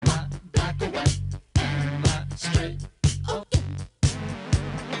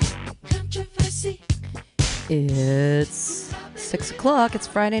It's 6 o'clock. It's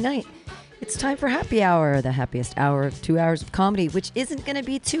Friday night. It's time for Happy Hour, the happiest hour of 2 hours of comedy, which isn't going to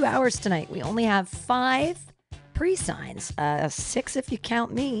be 2 hours tonight. We only have 5 pre-signs, 6 if you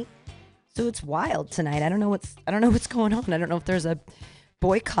count me. So it's wild tonight. I don't know what's going on. I don't know if there's a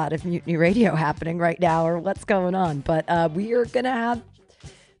boycott of Mutiny Radio happening right now or what's going on. But we are going to have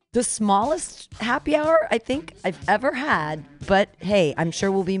the smallest happy hour I think I've ever had. But hey, I'm sure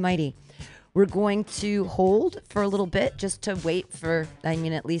we'll be mighty. We're going to hold for a little bit just to wait for,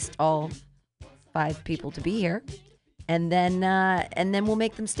 at least all 5 people to be here. And then we'll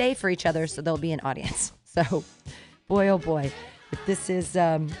make them stay for each other so there'll be an audience. So, boy, oh boy, if this is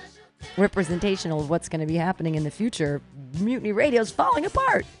representational of what's going to be happening in the future, Mutiny Radio's falling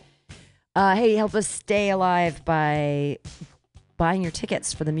apart. Hey, help us stay alive by buying your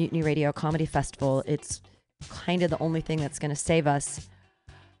tickets for the Mutiny Radio Comedy Festival. It's kind of the only thing that's going to save us.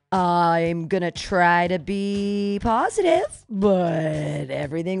 I'm going to try to be positive, but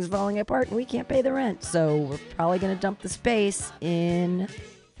everything's falling apart and we can't pay the rent. So we're probably going to dump the space in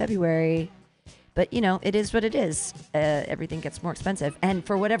February. But, it is what it is. Everything gets more expensive. And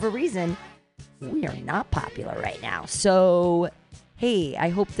for whatever reason, we are not popular right now. So, hey, I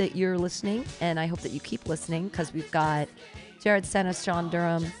hope that you're listening and I hope that you keep listening because we've got Jared Senis, Sean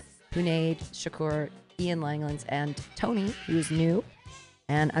Durham, Hunaid, Shakur, Ian Langlands, and Tony, who is new.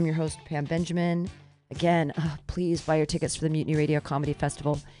 And I'm your host, Pam Benjamin. Again, please buy your tickets for the Mutiny Radio Comedy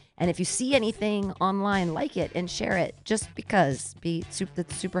Festival. And if you see anything online, like it and share it, just because.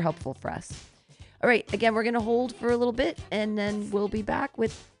 That's super helpful for us. All right, again, we're going to hold for a little bit, and then we'll be back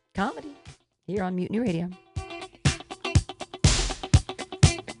with comedy here on Mutiny Radio.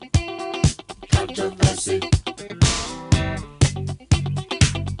 Controversy.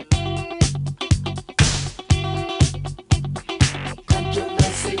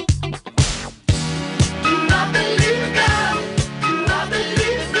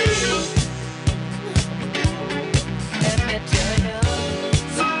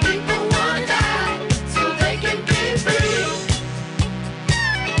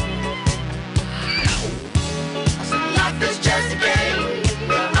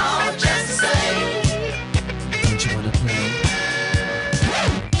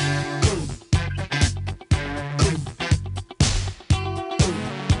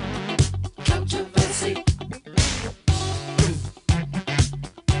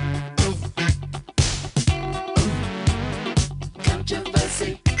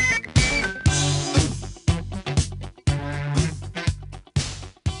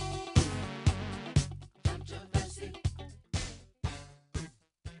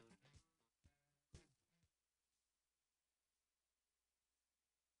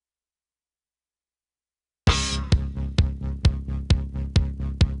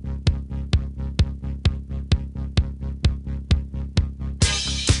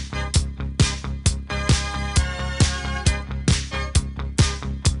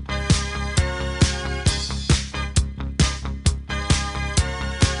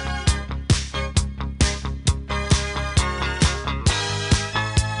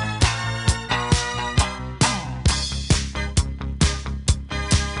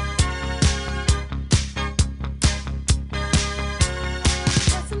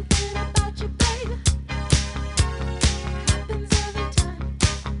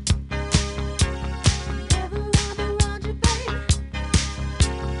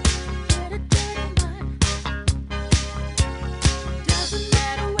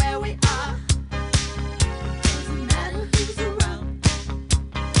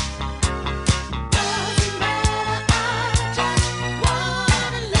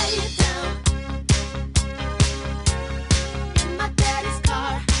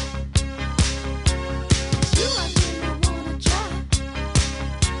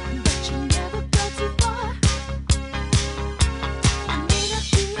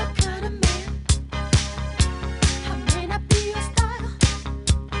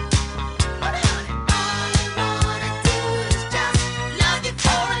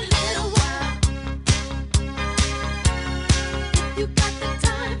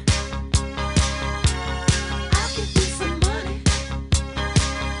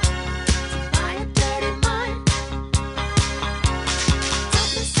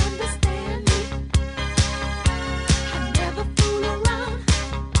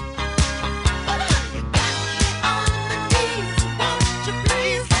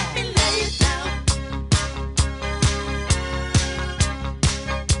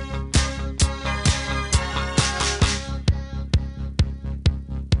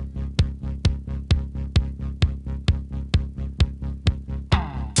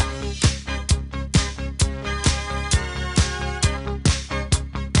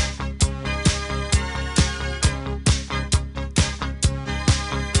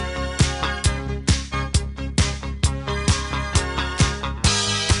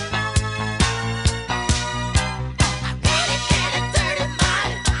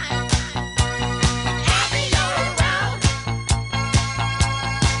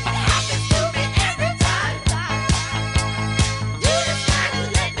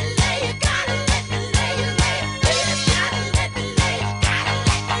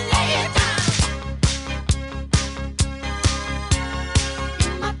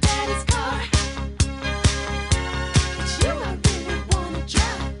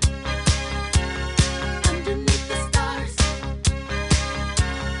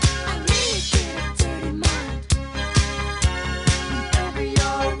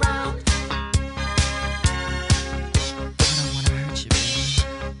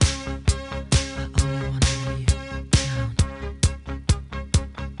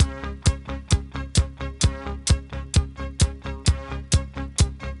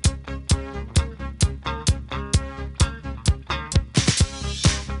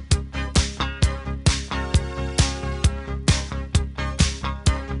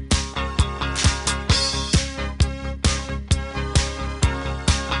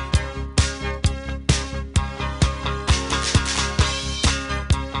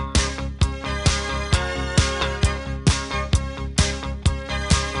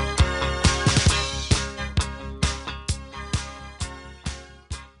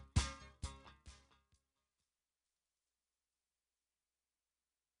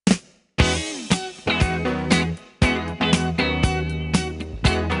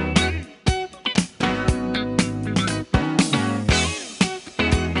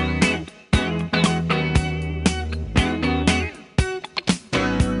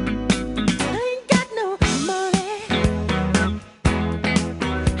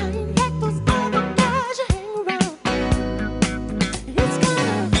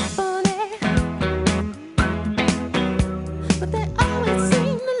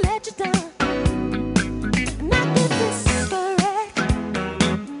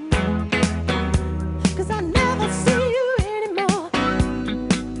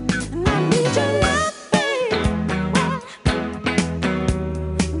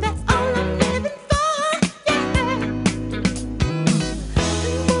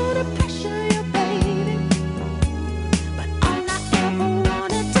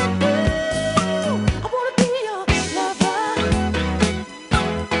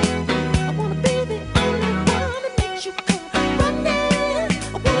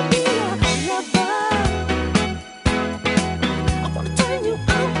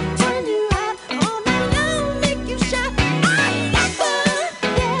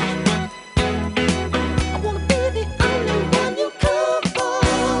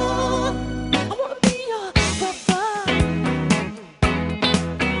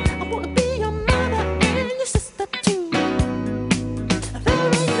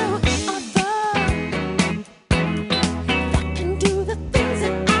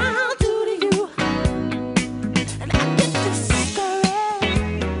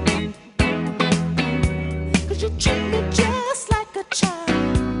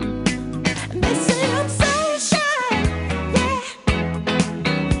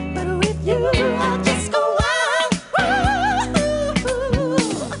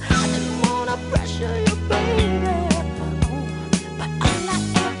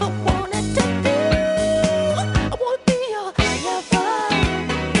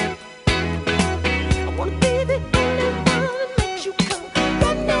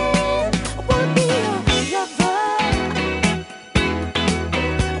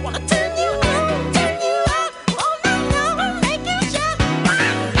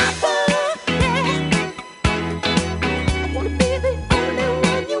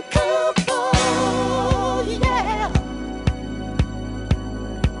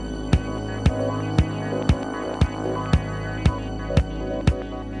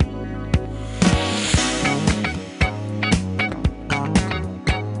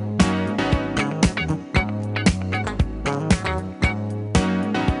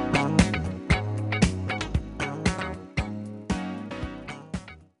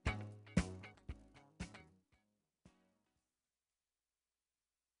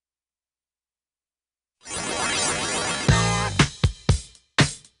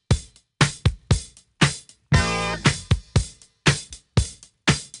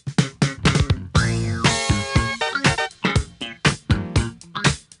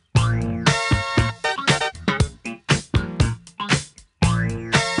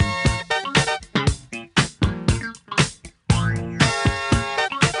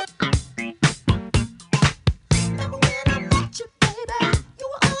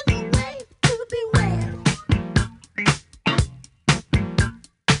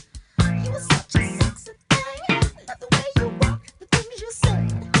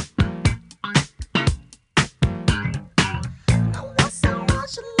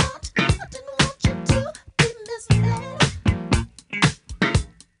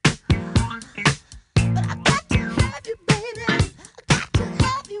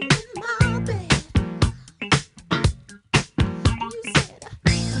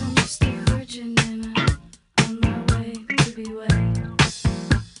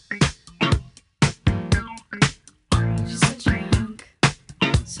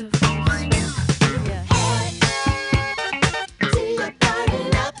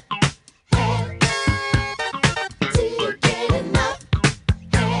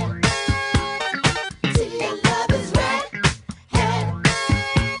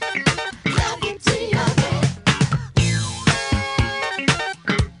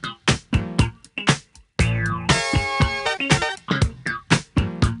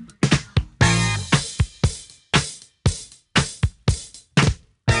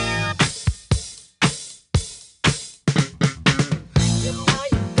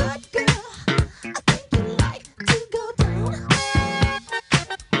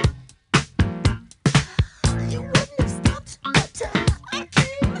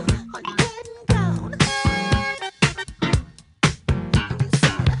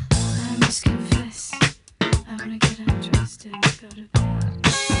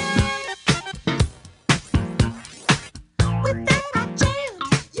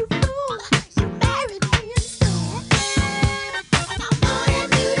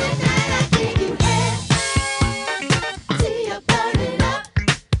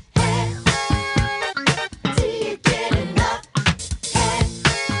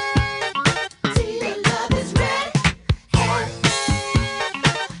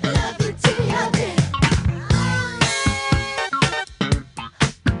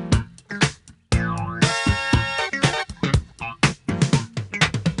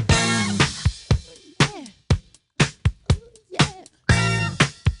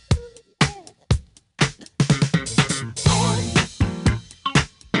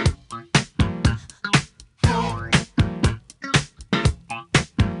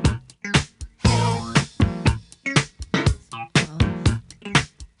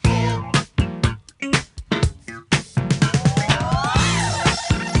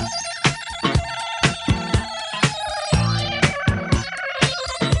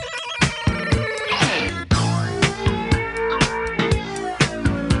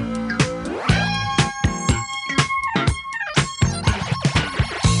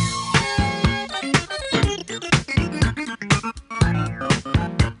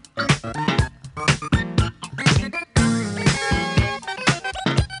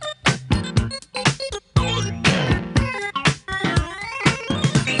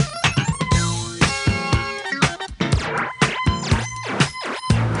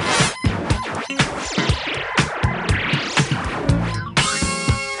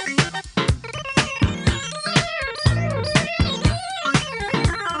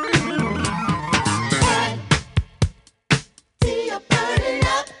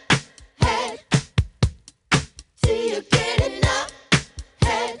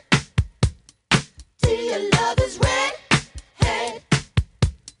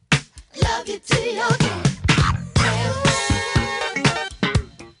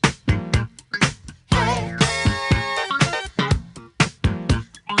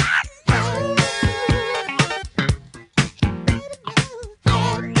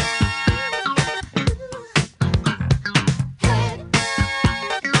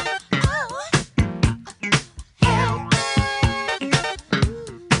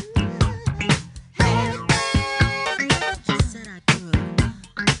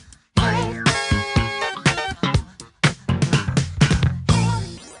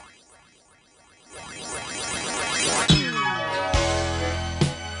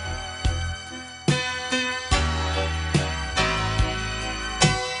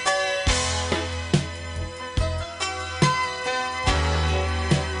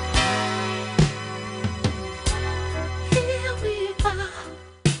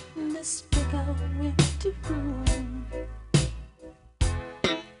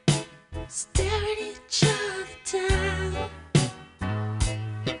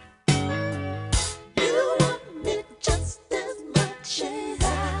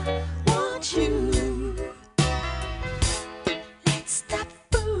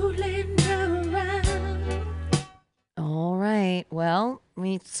 Well,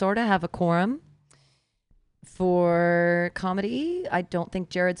 we sort of have a quorum for comedy. I don't think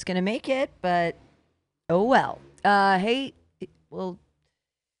Jared's going to make it, but oh well. Hey, we'll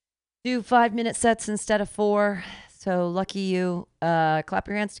do 5-minute sets instead of 4. So lucky you. Clap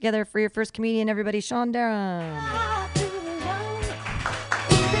your hands together for your first comedian, everybody. Sean Durham.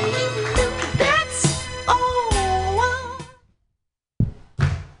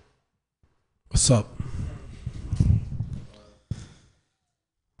 What's up?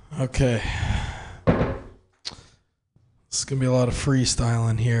 Okay. It's gonna be a lot of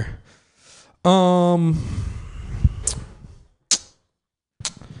freestyling here. I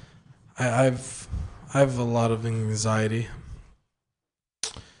have a lot of anxiety.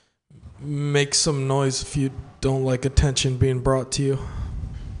 Make some noise if you don't like attention being brought to you.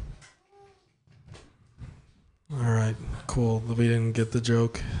 Alright, cool. We didn't get the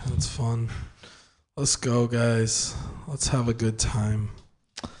joke. That's fun. Let's go, guys. Let's have a good time.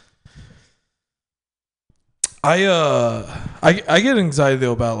 I get anxiety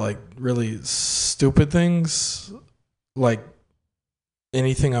though about like really stupid things, like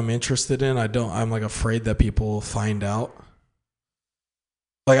anything I'm interested in. I'm like afraid that people will find out.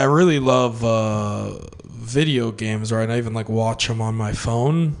 Like I really love video games, right? I even like watch them on my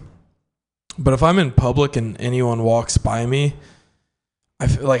phone. But if I'm in public and anyone walks by me, I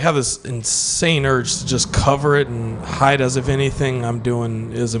feel like have this insane urge to just cover it and hide as if anything I'm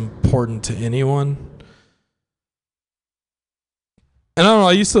doing is important to anyone. And I don't know,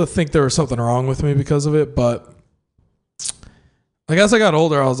 I used to think there was something wrong with me because of it, but like as I got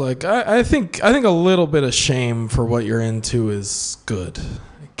older, I was like, I think a little bit of shame for what you're into is good.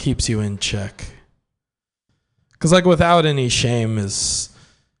 It keeps you in check. Because like without any shame is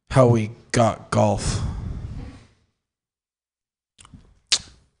how we got golf.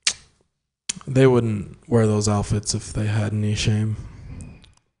 They wouldn't wear those outfits if they had any shame.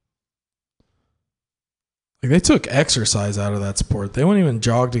 Like they took exercise out of that sport. They wouldn't even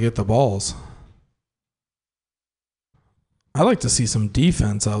jog to get the balls. I like to see some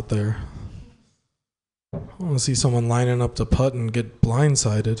defense out there. I want to see someone lining up to putt and get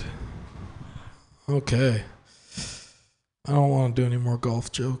blindsided. Okay. I don't want to do any more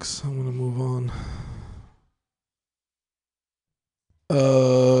golf jokes. I'm going to move on.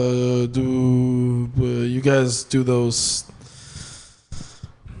 Do you guys do those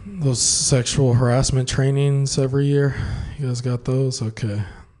sexual harassment trainings every year? You guys got those? Okay.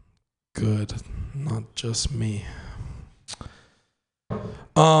 Good. Not just me.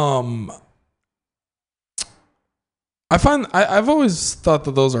 I've always thought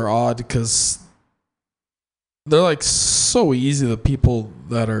that those are odd because they're like so easy. The people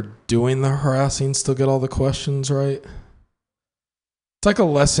that are doing the harassing still get all the questions right. It's like a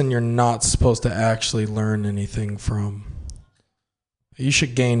lesson you're not supposed to actually learn anything from. You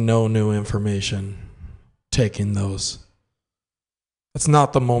should gain no new information taking those. That's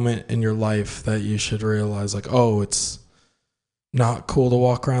not the moment in your life that you should realize, like, oh, it's not cool to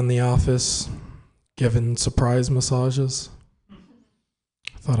walk around the office giving surprise massages.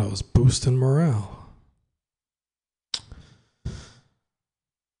 I thought I was boosting morale.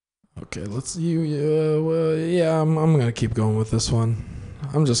 Okay, I'm gonna keep going with this one.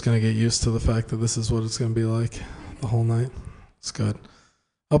 I'm just gonna get used to the fact that this is what it's gonna be like the whole night. It's good.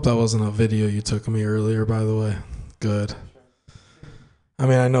 Hope that wasn't a video you took of me earlier, by the way. Good. I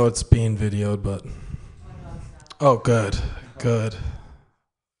mean, I know it's being videoed, but oh, good.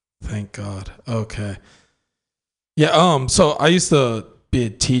 Thank Thank God. Okay. Yeah, so I used to be a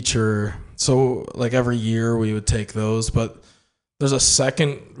teacher, so like every year we would take those, but there's a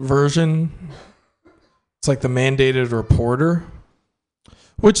second version. It's like the mandated reporter,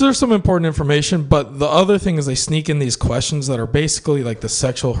 which there's some important information, but the other thing is they sneak in these questions that are basically like the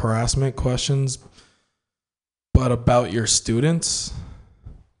sexual harassment questions, but about your students.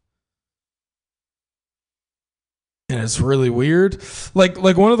 And it's really weird. Like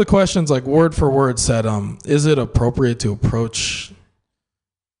one of the questions, like word for word said, is it appropriate to approach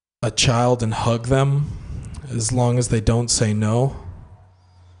a child and hug them as long as they don't say no?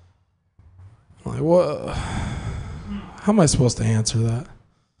 I'm like, what? How am I supposed to answer that?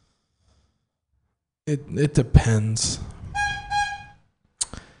 It depends.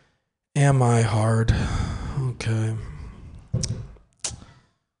 Am I hard? Okay.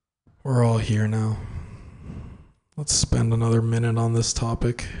 We're all here now. Let's spend another minute on this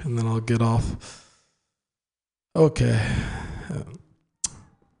topic, and then I'll get off. Okay.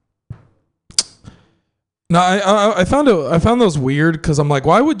 No, I found those weird because I'm like,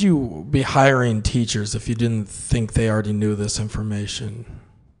 why would you be hiring teachers if you didn't think they already knew this information?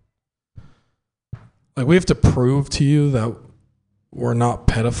 Like, we have to prove to you that we're not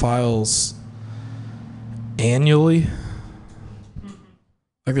pedophiles annually.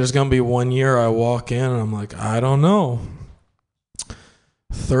 Like, there's going to be 1 year I walk in and I'm like, I don't know.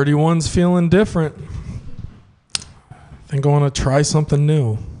 31's feeling different. I think I want to try something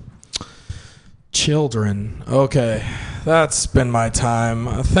new. Children. Okay, that's been my time.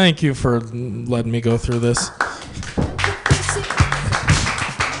 Thank you for letting me go through this.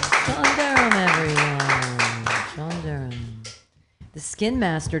 John Durham, everyone. John Durham. The Skin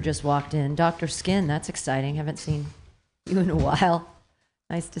Master just walked in. Dr. Skin, that's exciting. Haven't seen you in a while.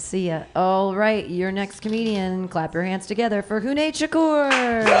 Nice to see you. All right, your next comedian. Clap your hands together for Hunay Shakur.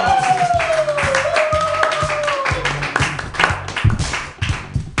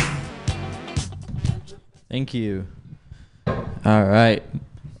 Thank you. All right.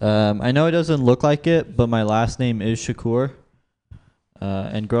 I know it doesn't look like it, but my last name is Shakur.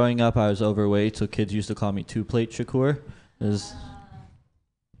 And growing up, I was overweight, so kids used to call me Two-Plate Shakur.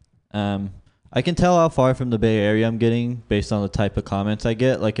 I can tell how far from the Bay Area I'm getting based on the type of comments I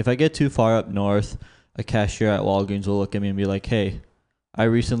get. Like, if I get too far up north, a cashier at Walgreens will look at me and be like, hey, I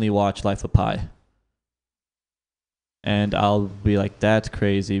recently watched Life of Pi. And I'll be like, that's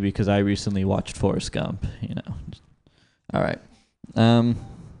crazy because I recently watched Forrest Gump, you know. All right.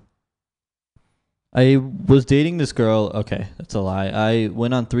 I was dating this girl. Okay, that's a lie. I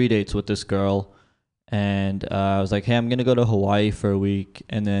went on 3 dates with this girl, and I was like, hey, I'm going to go to Hawaii for a week.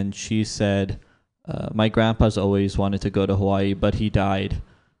 And then she said, my grandpa's always wanted to go to Hawaii, but he died.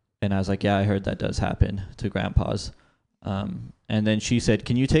 And I was like, yeah, I heard that does happen to grandpas. And then she said,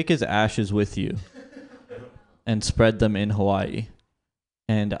 can you take his ashes with you and spread them in Hawaii?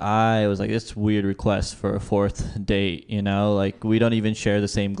 And I was like, it's a weird request for a fourth date, you know? Like, we don't even share the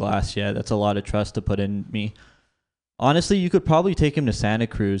same glass yet. That's a lot of trust to put in me. Honestly, you could probably take him to Santa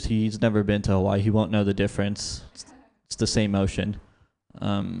Cruz. He's never been to Hawaii. He won't know the difference. It's the same ocean.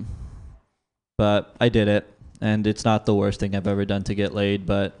 But I did it, and it's not the worst thing I've ever done to get laid,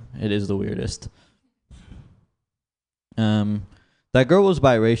 but it is the weirdest. That girl was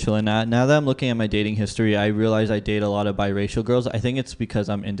biracial, and now that I'm looking at my dating history, I realize I date a lot of biracial girls. I think it's because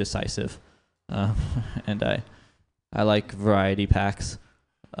I'm indecisive, and I like variety packs.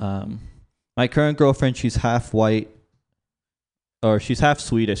 My current girlfriend, she's half white, or she's half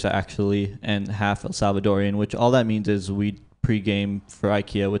Swedish actually, and half El Salvadorian, which all that means is we pregame for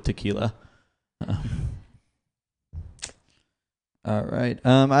IKEA with tequila. All right.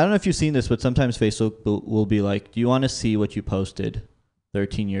 I don't know if you've seen this, but sometimes Facebook will be like, do you want to see what you posted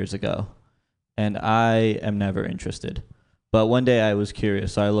 13 years ago? And I am never interested. But one day I was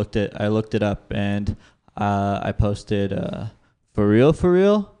curious, so I looked it up, and I posted, for real,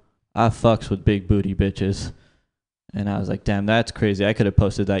 I fucks with big booty bitches. And I was like, damn, that's crazy. I could have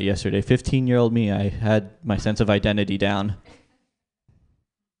posted that yesterday. 15-year-old me, I had my sense of identity down.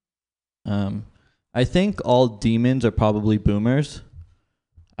 I think all demons are probably boomers.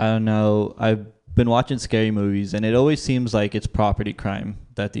 I don't know. I've been watching scary movies, and it always seems like it's property crime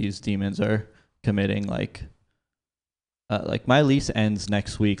that these demons are committing. Like my lease ends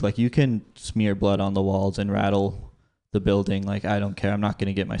next week. Like, you can smear blood on the walls and rattle the building. Like, I don't care. I'm not going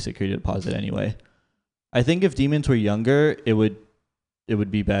to get my security deposit anyway. I think if demons were younger, it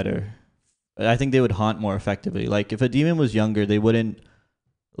would be better. I think they would haunt more effectively. Like, if a demon was younger, they wouldn't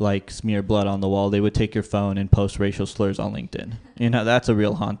like smear blood on the wall. They would take your phone and post racial slurs on LinkedIn. You know, that's a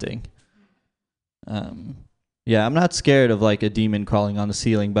real haunting. Yeah, I'm not scared of like a demon crawling on the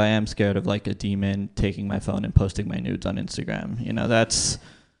ceiling, but I am scared of like a demon taking my phone and posting my nudes on Instagram. You know, that's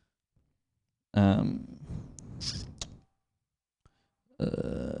um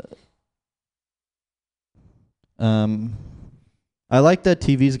I like that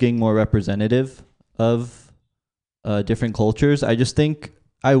TV's getting more representative of different cultures.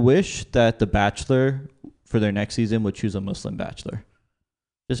 I wish that The Bachelor for their next season would choose a Muslim bachelor.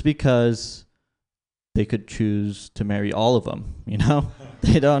 Just because they could choose to marry all of them, you know?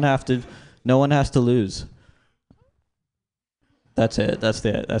 They don't have to, no one has to lose. That's it. That's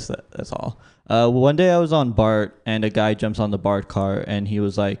all. One day I was on BART and a guy jumps on the BART car and he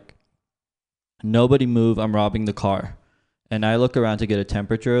was like, "Nobody move, I'm robbing the car." And I look around to get a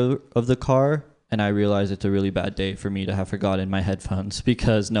temperature of the car and I realize it's a really bad day for me to have forgotten my headphones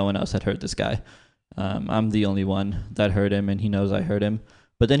because no one else had heard this guy. I'm the only one that heard him and he knows I heard him.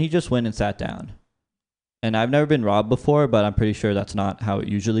 But then he just went and sat down. And I've never been robbed before, but I'm pretty sure that's not how it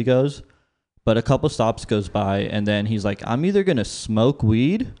usually goes. But a couple stops goes by, and then he's like, "I'm either going to smoke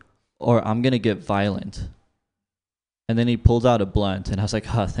weed or I'm going to get violent." And then he pulls out a blunt, and I was like,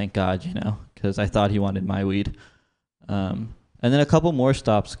 "Oh, thank God," you know, because I thought he wanted my weed. And then a couple more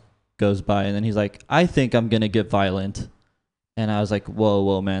stops goes by, and then he's like, "I think I'm going to get violent." And I was like,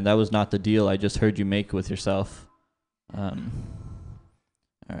 whoa, man, that was not the deal I just heard you make with yourself. All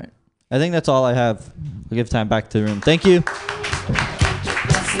right. I think that's all I have. I'll give time back to the room. Thank you.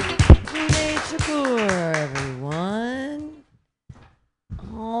 Everyone.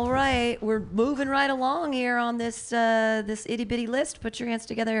 All right, we're moving right along here on this this itty bitty list. Put your hands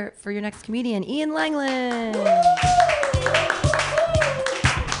together for your next comedian, Ian Langland.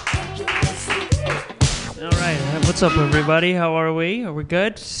 All right, what's up, everybody? How are we? Are we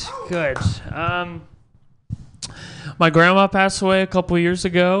good? Good. My grandma passed away a couple years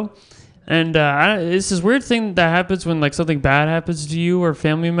ago. And it's this weird thing that happens when like something bad happens to you or a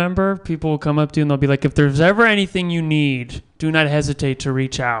family member. People will come up to you and they'll be like, "If there's ever anything you need, do not hesitate to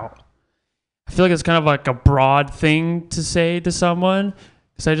reach out." I feel like it's kind of like a broad thing to say to someone.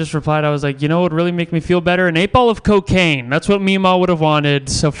 Because I just replied, I was like, "You know what would really make me feel better? An 8-ball of cocaine. That's what me and Ma would have wanted.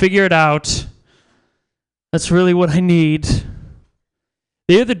 So figure it out. That's really what I need."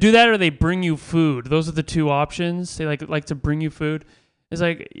 They either do that or they bring you food. Those are the two options. They like to bring you food. It's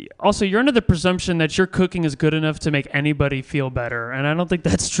like, also, you're under the presumption that your cooking is good enough to make anybody feel better. And I don't think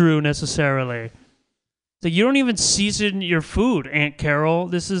that's true necessarily. So you don't even season your food, Aunt Carol.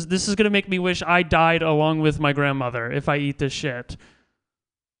 This is going to make me wish I died along with my grandmother if I eat this shit.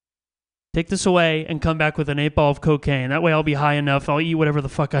 Take this away and come back with an 8-ball of cocaine. That way I'll be high enough. I'll eat whatever the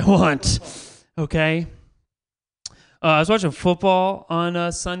fuck I want. Okay? I was watching football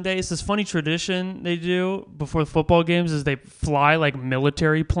on Sunday. It's this funny tradition they do before the football games is they fly like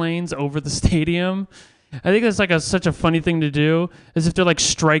military planes over the stadium. I think that's like such a funny thing to do, as if they're like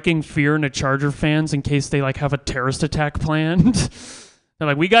striking fear into Charger fans in case they like have a terrorist attack planned. They're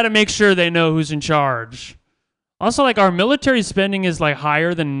like, we got to make sure they know who's in charge. Also, like, our military spending is like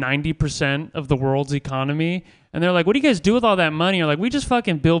higher than 90% of the world's economy. And they're like, "What do you guys do with all that money?" You're like, "We just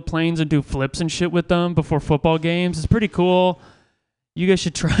fucking build planes and do flips and shit with them before football games. It's pretty cool. You guys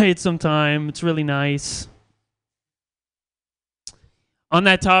should try it sometime. It's really nice." On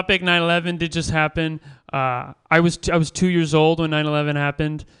that topic, 9/11 did just happen. I was 2 years old when 9/11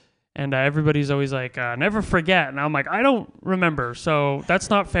 happened. And everybody's always like, "Never forget." And I'm like, I don't remember. So that's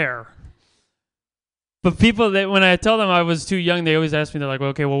not fair. But people, when I tell them I was too young, they always ask me, they're like,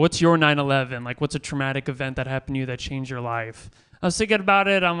 "Okay, well, what's your 9/11? Like, what's a traumatic event that happened to you that changed your life?" I was thinking about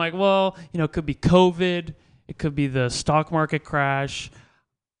it. I'm like, well, it could be COVID. It could be the stock market crash.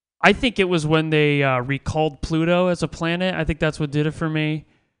 I think it was when they recalled Pluto as a planet. I think that's what did it for me.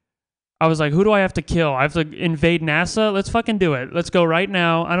 I was like, who do I have to kill? I have to invade NASA? Let's fucking do it. Let's go right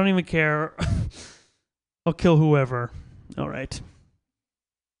now. I don't even care. I'll kill whoever. All right.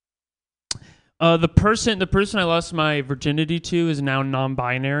 The person I lost my virginity to is now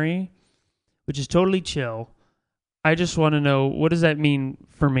non-binary, which is totally chill. I just want to know, what does that mean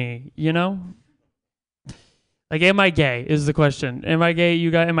for me? Like, am I gay is the question. Am I gay?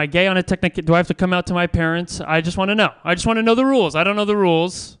 Am I gay on a technical? Do I have to come out to my parents? I just want to know. I just want to know the rules. I don't know the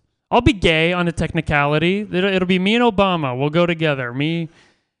rules. I'll be gay on a technicality. It'll be me and Obama. We'll go together. You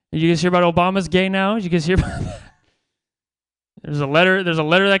guys hear about Obama's gay now? Did you guys hear about that? There's a letter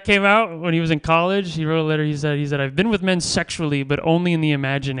that came out when he was in college. He wrote a letter. He said, "I've been with men sexually, but only in the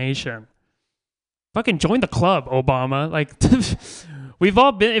imagination." Fucking join the club, Obama. Like, we've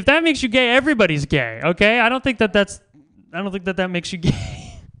all been. If that makes you gay, everybody's gay. Okay? I don't think that makes you gay.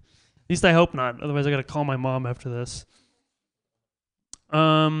 At least I hope not. Otherwise, I gotta call my mom after this.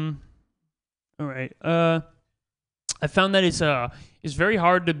 All right. I found that it's very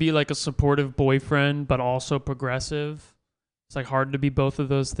hard to be like a supportive boyfriend, but also progressive. It's like hard to be both of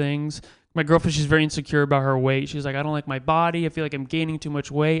those things. My girlfriend, she's very insecure about her weight. She's like, I don't like my body. I feel like I'm gaining too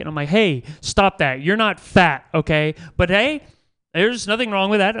much weight. And I'm like, hey, stop that. You're not fat, okay? But hey, there's nothing wrong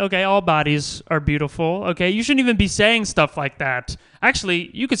with that, okay? All bodies are beautiful, okay? You shouldn't even be saying stuff like that.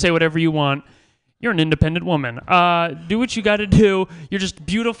 Actually, you could say whatever you want. You're an independent woman. Do what you got to do. You're just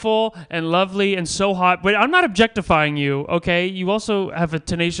beautiful and lovely and so hot. But I'm not objectifying you, okay? You also have a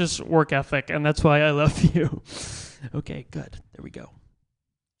tenacious work ethic, and that's why I love you. Okay, good. There we go.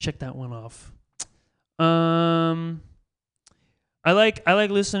 Check that one off. I like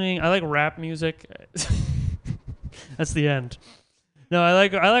listening. I like rap music. That's the end. No, I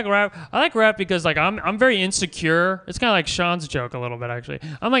like rap. I like rap because like I'm very insecure. It's kind of like Sean's joke a little bit actually.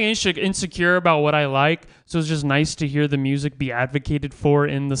 I'm like insecure about what I like, so it's just nice to hear the music be advocated for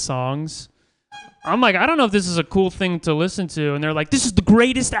in the songs. I'm like, I don't know if this is a cool thing to listen to, and they're like, this is the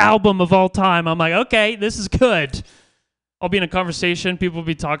greatest album of all time. I'm like, okay, this is good. I'll be in a conversation, people will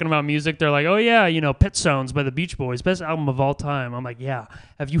be talking about music. They're like, oh yeah, Pet Sounds by the Beach Boys, best album of all time. I'm like, yeah.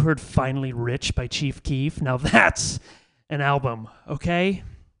 Have you heard Finally Rich by Chief Keef? Now that's an album, okay?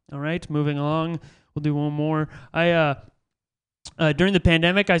 All right, moving along. We'll do one more. During the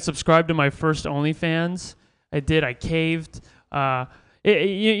pandemic, I subscribed to my first OnlyFans. I caved.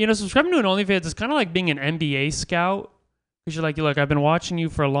 Subscribing to an OnlyFans is kind of like being an NBA scout. Because you're like, look, I've been watching you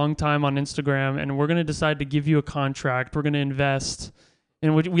for a long time on Instagram, and we're going to decide to give you a contract. We're going to invest.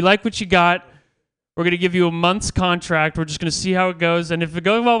 And we like what you got. We're going to give you a month's contract. We're just going to see how it goes. And if it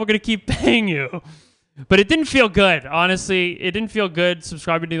goes well, we're going to keep paying you. But it didn't feel good, honestly. It didn't feel good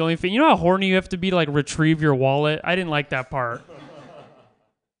subscribing to the OnlyFans. You know how horny you have to be to like retrieve your wallet? I didn't like that part.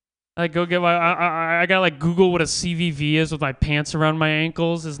 I go get I gotta like Google what a CVV is with my pants around my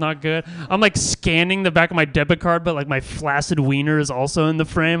ankles. Is not good. I'm like scanning the back of my debit card, but like my flaccid wiener is also in the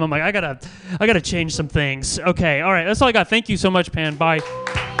frame. I'm like, I gotta change some things. Okay, all right, that's all I got. Thank you so much, Pan. Bye.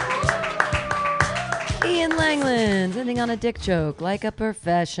 Ian Langland, ending on a dick joke like a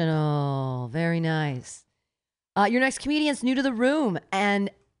professional. Very nice. Your next comedian's new to the room,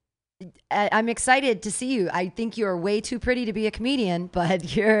 and I'm excited to see you. I think you're way too pretty to be a comedian,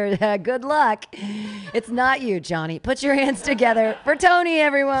 but you're good luck. It's not you, Johnny. Put your hands together for Tony,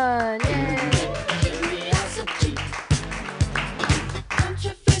 everyone. Yay.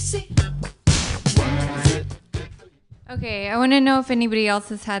 Okay, I want to know if anybody else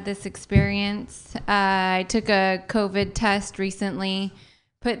has had this experience. I took a COVID test recently.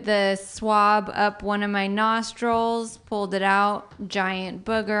 Put the swab up one of my nostrils, pulled it out, giant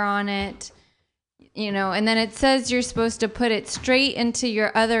booger on it, and then it says you're supposed to put it straight into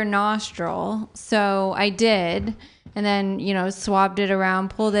your other nostril. So I did, and then, swabbed it around,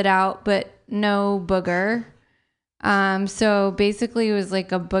 pulled it out, but no booger. So basically it was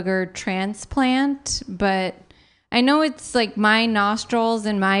like a booger transplant, but I know it's like my nostrils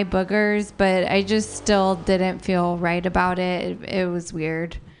and my boogers, but I just still didn't feel right about it. It was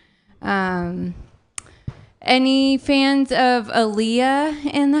weird. Any fans of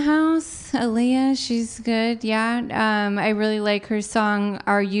Aaliyah in the house? Aaliyah, she's good. Yeah. I really like her song,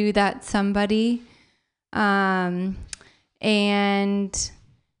 Are You That Somebody? And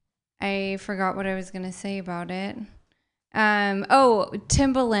I forgot what I was going to say about it.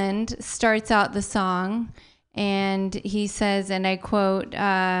 Timbaland starts out the song. And he says, and I quote,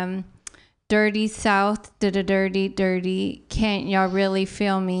 dirty South, dirty, dirty. Can't y'all really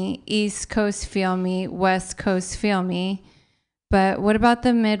feel me? East Coast feel me. West Coast feel me. But what about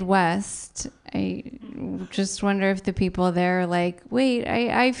the Midwest? I just wonder if the people there are like, wait,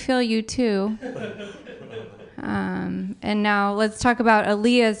 I feel you too. And now let's talk about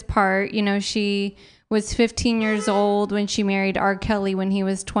Aaliyah's part. She was 15 years old when she married R. Kelly when he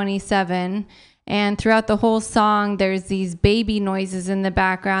was 27. And throughout the whole song, there's these baby noises in the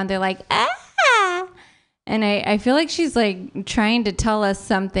background. They're like, ah! And I feel like she's like trying to tell us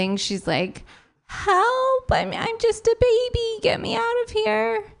something. She's like, help, I'm just a baby. Get me out of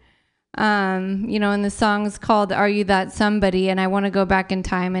here. And the song's called Are You That Somebody? And I want to go back in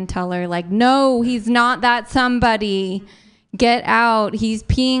time and tell her like, no, he's not that somebody. Get out. He's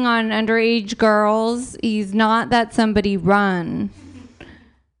peeing on underage girls. He's not that somebody. Run.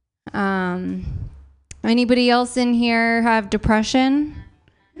 Anybody else in here have depression?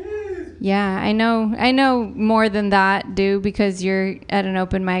 Yeah, I know more than that, because you're at an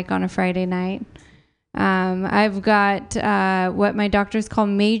open mic on a Friday night. I've got what my doctors call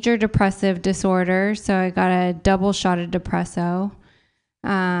major depressive disorder, so I got a double shot of Depresso.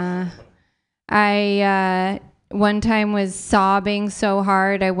 I one time was sobbing so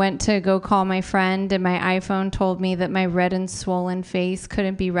hard. I went to go call my friend, and my iPhone told me that my red and swollen face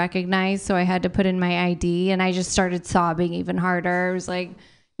couldn't be recognized, so I had to put in my ID, and I just started sobbing even harder. I was like,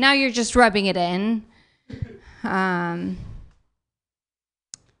 now you're just rubbing it in. And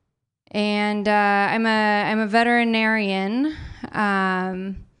I'm a veterinarian,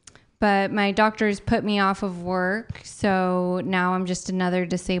 but my doctors put me off of work, so now I'm just another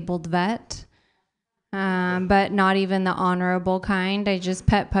disabled vet. But not even the honorable kind. I just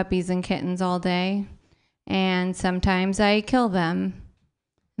pet puppies and kittens all day, and sometimes I kill them.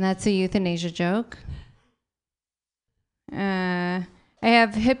 And that's a euthanasia joke. I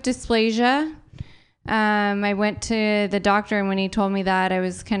have hip dysplasia. I went to the doctor, and when he told me that, I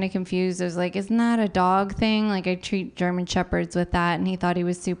was kind of confused. I was like, isn't that a dog thing? Like, I treat German Shepherds with that, and he thought he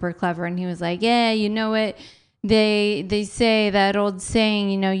was super clever, and he was like, yeah, you know what? They say that old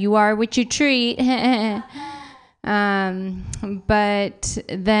saying, you know, you are what you treat. But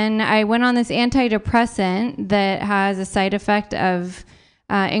then I went on this antidepressant that has a side effect of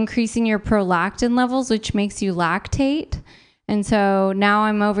increasing your prolactin levels, which makes you lactate. And so now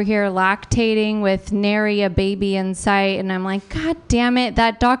I'm over here lactating with nary a baby in sight. And I'm like, God damn it,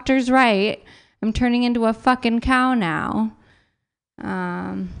 that doctor's right. I'm turning into a fucking cow now.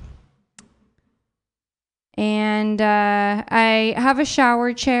 And I have a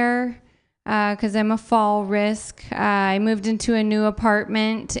shower chair because I'm a fall risk. I moved into a new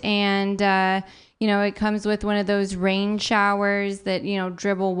apartment, and, it comes with one of those rain showers that,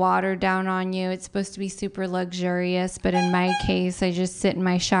 dribble water down on you. It's supposed to be super luxurious, but in my case, I just sit in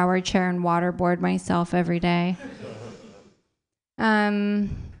my shower chair and waterboard myself every day. And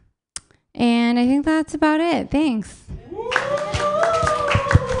I think that's about it. Thanks.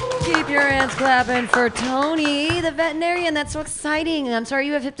 Keep your hands clapping for Tony, the veterinarian. That's so exciting. I'm sorry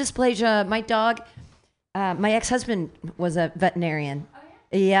you have hip dysplasia. My dog, my ex-husband was a veterinarian. Oh,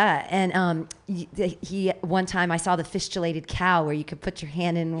 yeah? Yeah, and he one time I saw the fistulated cow where you could put your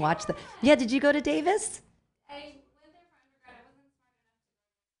hand in and watch the... Yeah, did you go to Davis? I went there for undergrad.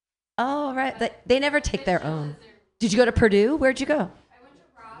 I wasn't smart enough. Oh, right. They never take their own. Did you go to Purdue? Where'd you go?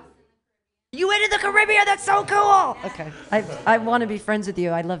 You went to the Caribbean. That's so cool. Okay. I want to be friends with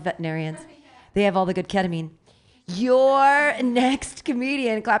you. I love veterinarians. They have all the good ketamine. Your next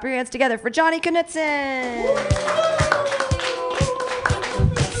comedian. Clap your hands together for Johnny Knutson.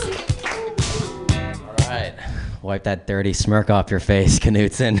 All right. Wipe that dirty smirk off your face,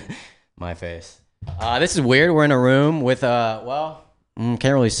 Knutson. My face. This is weird. We're in a room with, can't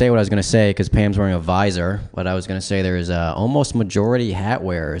really say what I was going to say because Pam's wearing a visor, but I was going to say there's almost majority hat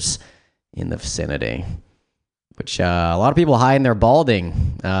wearers in the vicinity, which a lot of people hide in their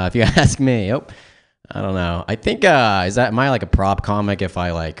balding, if you ask me. Oh, I don't know. I think, am I like a prop comic if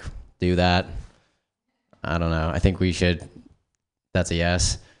I like do that? I don't know. I think we should. That's a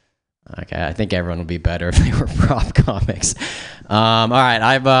yes. Okay, I think everyone would be better if they were prop comics. All right,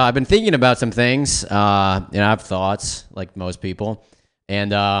 I've been thinking about some things. I have thoughts like most people,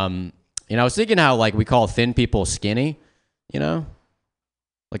 and I was thinking how like we call thin people skinny,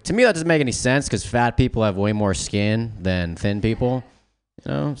 Like, to me, that doesn't make any sense because fat people have way more skin than thin people,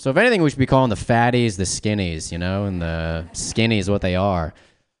 So if anything, we should be calling the fatties the skinnies, and the skinnies what they are.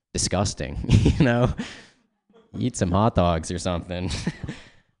 Disgusting, Eat some hot dogs or something.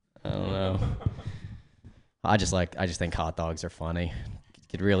 I don't know. I just think hot dogs are funny. You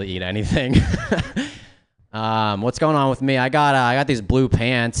could really eat anything. What's going on with me? I got these blue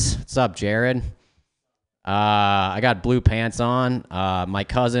pants. What's up, Jared? I got blue pants on. My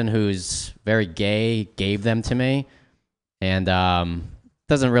cousin, who's very gay, gave them to me, and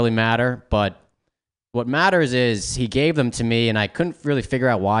doesn't really matter. But what matters is he gave them to me, and I couldn't really figure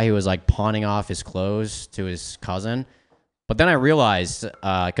out why he was like pawning off his clothes to his cousin. But then I realized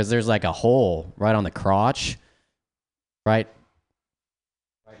because there's like a hole right on the crotch, right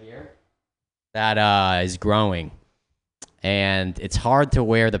here, that is growing, and it's hard to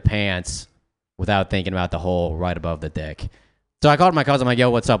wear the pants without thinking about the hole right above the dick. So I called my cousin. I'm like, yo,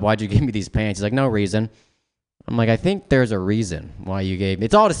 what's up? Why'd you give me these pants? He's like, no reason. I'm like, I think there's a reason why you gave me.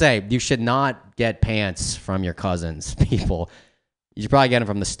 It's all to say, you should not get pants from your cousins, people. You should probably get them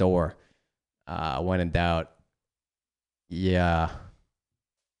from the store when in doubt. Yeah.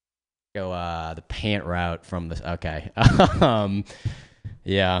 Go the pant route from the... Okay.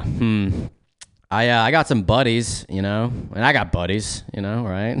 Yeah. I got some buddies, and I got buddies,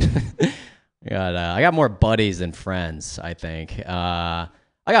 right? I got more buddies than friends, I think. I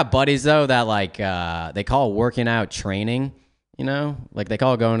got buddies though that like they call working out training, like they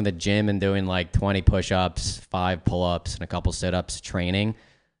call going to the gym and doing like 20 push-ups, 5 pull-ups, and a couple sit-ups training.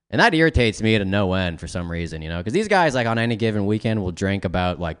 And that irritates me to no end for some reason, because these guys, like, on any given weekend will drink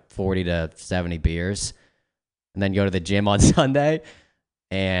about like 40 to 70 beers and then go to the gym on Sunday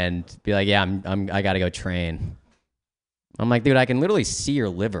and be like, yeah, I got to go train. I'm like, dude, I can literally see your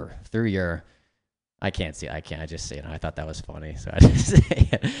liver through your... I can't. I just say, I thought that was funny. So I just say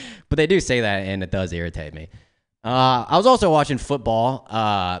it. But they do say that, and it does irritate me. I was also watching football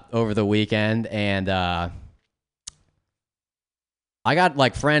over the weekend, and I got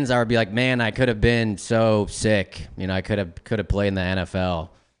like friends that would be like, man, I could have been so sick. I could have played in the NFL.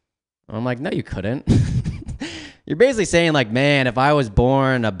 I'm like, no, you couldn't. You're basically saying like, man, if I was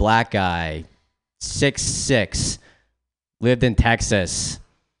born a black guy, 6'6", lived in Texas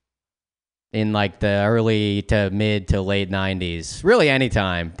in like the early to mid to late 90s, really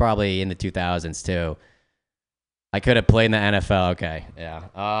anytime, probably in the 2000s too, I could have played in the NFL. Okay,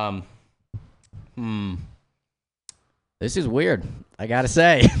 yeah. This is weird. I gotta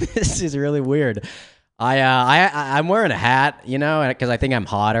say, this is really weird. I'm wearing a hat, because I think I'm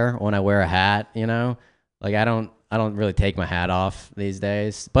hotter when I wear a hat. Like I don't really take my hat off these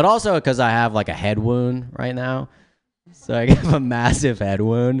days, but also because I have like a head wound right now, so I have a massive head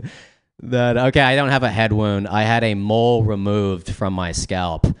wound. Okay, I don't have a head wound. I had a mole removed from my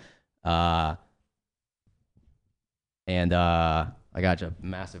scalp, and I got a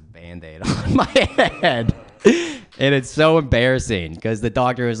massive Band-Aid on my head. And it's so embarrassing because the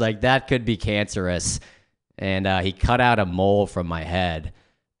doctor was like, that could be cancerous. And he cut out a mole from my head.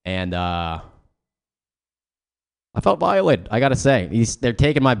 And I felt violated, I got to say. They're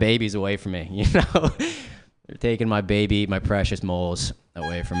taking my babies away from me, They're taking my precious moles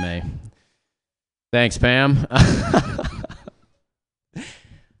away from me. Thanks, Pam.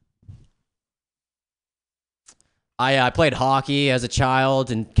 I played hockey as a child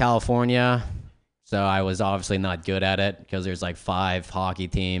in California. So I was obviously not good at it because there's like 5 hockey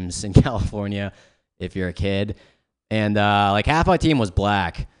teams in California if you're a kid. And like half my team was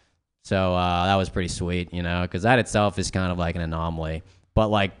black. So that was pretty sweet, because that itself is kind of like an anomaly. But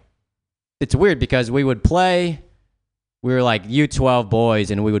like, it's weird because we were like U12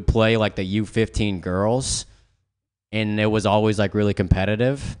 boys and we would play like the U15 girls. And it was always like really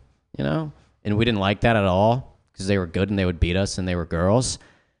competitive, and we didn't like that at all because they were good and they would beat us and they were girls.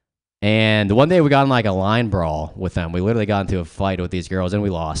 And one day we got in like a line brawl with them. We literally got into a fight with these girls and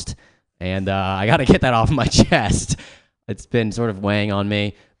we lost. And I got to get that off my chest. It's been sort of weighing on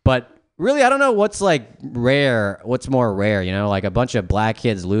me. But really, I don't know what's like rare. What's more rare, like a bunch of black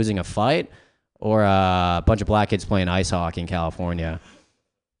kids losing a fight or a bunch of black kids playing ice hockey in California.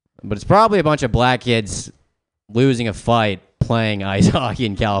 But it's probably a bunch of black kids losing a fight playing ice hockey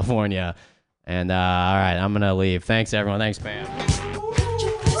in California. And all right, I'm going to leave. Thanks, everyone. Thanks, Pam.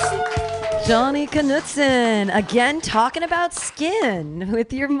 Johnny Knutson, again talking about skin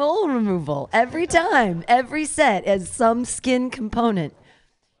with your mole removal. Every time, every set has some skin component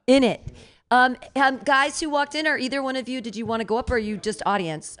in it. Guys who walked in, are either one of you, did you want to go up or are you just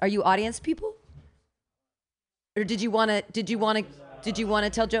audience? Are you audience people? Or did you want to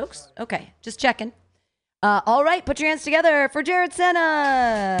tell jokes? Okay, just checking. All right, put your hands together for Jared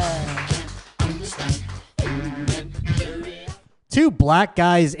Senna. 2 black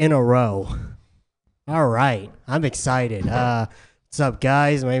guys in a row. All right. I'm excited. What's up,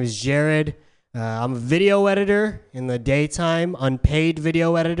 guys? My name is Jared. I'm a video editor in the daytime, unpaid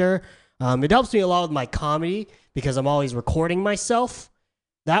video editor. It helps me a lot with my comedy because I'm always recording myself.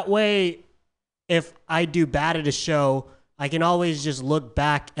 That way, if I do bad at a show, I can always just look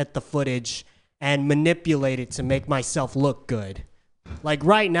back at the footage and manipulate it to make myself look good. Like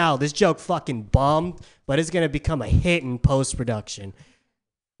right now, this joke fucking bombed, but it's going to become a hit in post-production.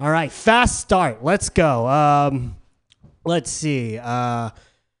 All right, fast start. Let's go. Let's see. I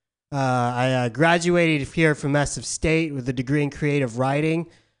graduated here from SF State with a degree in creative writing.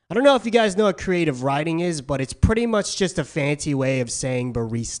 I don't know if you guys know what creative writing is, but it's pretty much just a fancy way of saying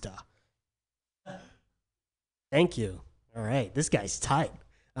barista. Thank you. All right, this guy's tight.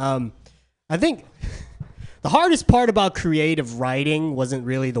 I think the hardest part about creative writing wasn't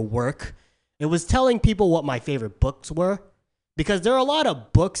really the work. It was telling people what my favorite books were, because there are a lot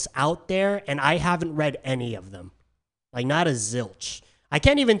of books out there, and I haven't read any of them. Like, not a zilch. I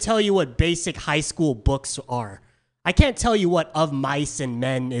can't even tell you what basic high school books are. I can't tell you what Of Mice and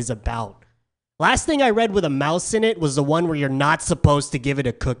Men is about. Last thing I read with a mouse in it was the one where you're not supposed to give it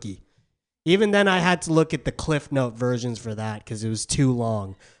a cookie. Even then, I had to look at the Cliff Note versions for that because it was too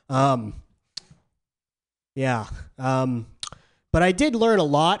long. Yeah. But I did learn a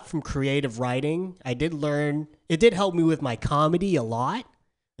lot from creative writing. It did help me with my comedy a lot.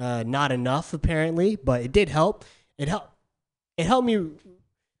 Not enough, apparently, but it did help. It helped me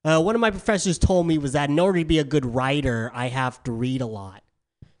one of my professors told me was that in order to be a good writer, I have to read a lot.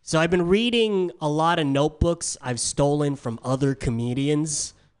 So I've been reading a lot of notebooks I've stolen from other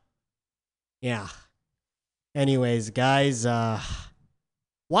comedians. Yeah. Anyways, guys,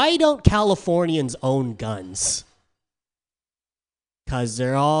 why don't Californians own guns? Because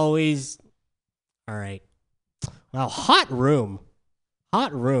they're always... All right. Wow, hot room.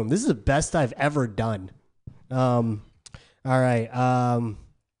 Hot room. This is the best I've ever done. All right. I'm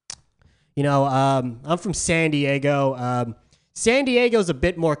from San Diego. San Diego's a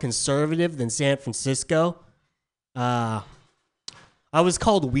bit more conservative than San Francisco. I was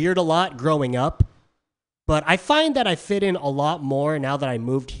called weird a lot growing up, but I find that I fit in a lot more now that I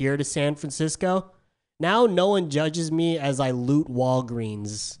moved here to San Francisco. Now no one judges me as I loot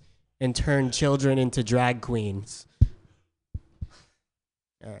Walgreens and turn children into drag queens.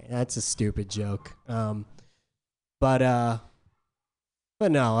 All right, that's a stupid joke. But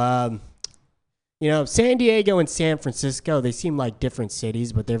no. San Diego and San Francisco, they seem like different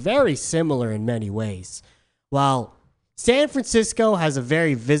cities, but they're very similar in many ways. While San Francisco has a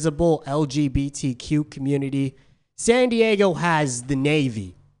very visible LGBTQ community, San Diego has the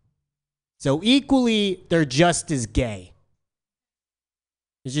Navy. So equally, they're just as gay.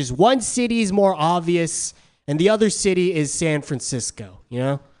 It's just one city is more obvious, and the other city is San Francisco,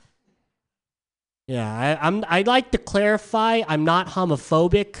 Yeah, I'd like to clarify, I'm not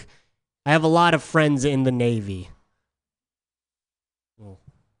homophobic. I have a lot of friends in the Navy.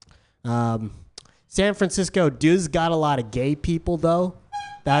 San Francisco does got a lot of gay people, though.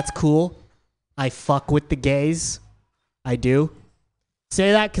 That's cool. I fuck with the gays. I do.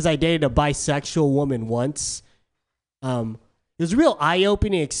 Say that because I dated a bisexual woman once. It was a real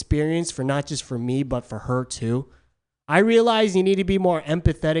eye-opening experience for not just for me, but for her, too. I realized you need to be more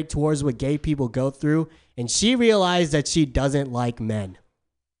empathetic towards what gay people go through, and she realized that she doesn't like men.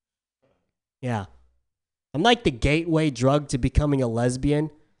 Yeah. I'm like the gateway drug to becoming a lesbian.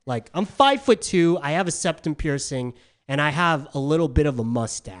 Like, I'm 5'2", I have a septum piercing, and I have a little bit of a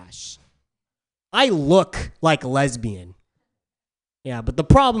mustache. I look like a lesbian. Yeah, but the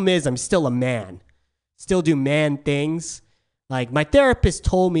problem is I'm still a man. Still do man things. Like, my therapist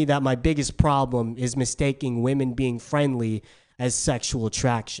told me that my biggest problem is mistaking women being friendly as sexual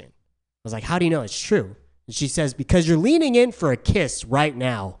attraction. I was like, how do you know it's true? And she says, because you're leaning in for a kiss right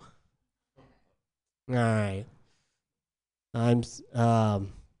now. All right.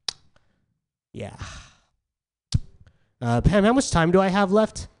 Yeah. Pam, how much time do I have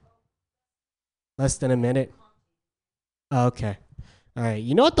left? Less than a minute? Okay. All right.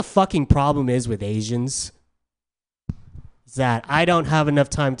 You know what the fucking problem is with Asians? Is that I don't have enough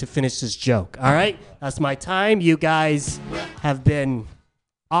time to finish this joke. All right? That's my time. You guys have been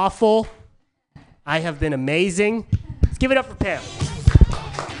awful. I have been amazing. Let's give it up for Pam.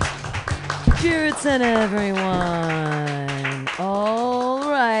 Cheerson, everyone. All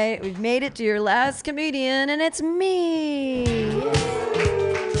right, we've made it to your last comedian, and it's me.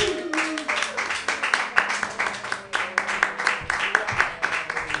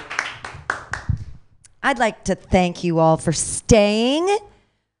 I'd like to thank you all for staying.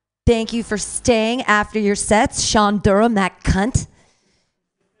 Thank you for staying after your sets. Sean Durham, that cunt.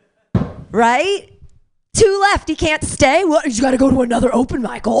 Right? 2 left. He can't stay. Well, he's got to go to another open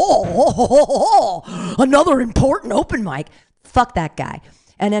mic. Another important open mic. Fuck that guy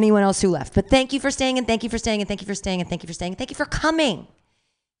and anyone else who left. But thank you for staying, and thank you for staying, and thank you for staying, and thank you for staying, and thank you for coming.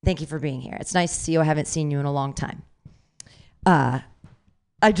 Thank you for being here. It's nice to see you. I haven't seen you in a long time.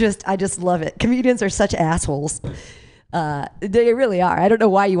 I just love it. Comedians are such assholes. They really are. I don't know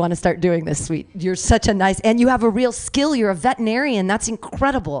why you want to start doing this, sweet. You're such a nice, and you have a real skill. You're a veterinarian. That's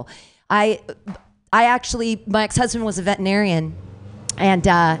incredible. I actually, my ex-husband was a veterinarian, and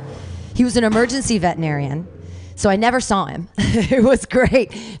he was an emergency veterinarian, so I never saw him. It was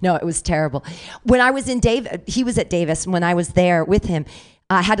great. No, it was terrible. When I was in he was at Davis. When I was there with him,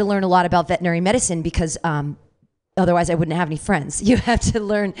 I had to learn a lot about veterinary medicine because otherwise I wouldn't have any friends. You have to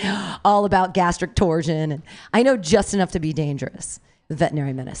learn all about gastric torsion, and I know just enough to be dangerous with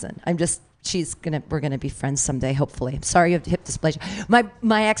veterinary medicine. We're gonna be friends someday, hopefully. I'm sorry you have hip dysplasia.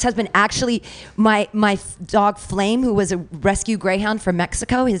 My ex-husband actually, my dog Flame, who was a rescue greyhound from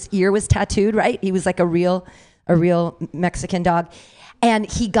Mexico, his ear was tattooed, right? He was like a real Mexican dog. And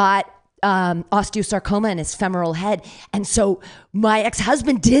he got osteosarcoma in his femoral head. And so my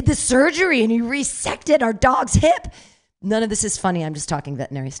ex-husband did the surgery and he resected our dog's hip. None of this is funny. I'm just talking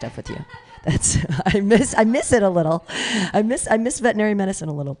veterinary stuff with you. I miss it a little. I miss veterinary medicine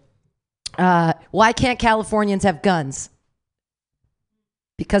a little. Why can't Californians have guns?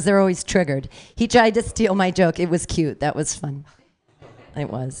 Because they're always triggered. He tried to steal my joke. It was cute. That was fun. It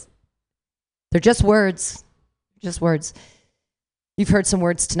was. They're just words. Just words. You've heard some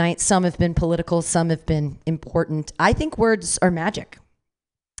words tonight. Some have been political. Some have been important. I think words are magic.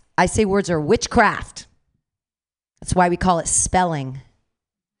 I say words are witchcraft. That's why we call it spelling.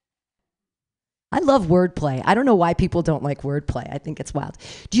 I love wordplay. I don't know why people don't like wordplay. I think it's wild.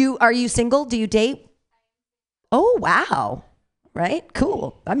 Are you single? Do you date? Oh, wow. Right?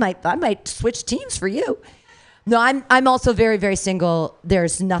 Cool. I might switch teams for you. No, I'm also very, very single.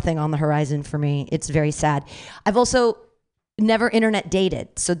 There's nothing on the horizon for me. It's very sad. I've also never internet dated.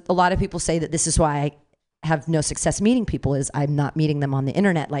 So a lot of people say that this is why I have no success meeting people, is I'm not meeting them on the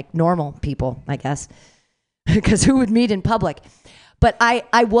internet like normal people, I guess. Because who would meet in public? But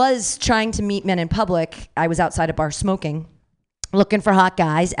I was trying to meet men in public. I was outside a bar smoking, looking for hot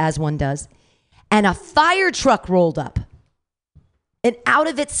guys, as one does. And a fire truck rolled up. And out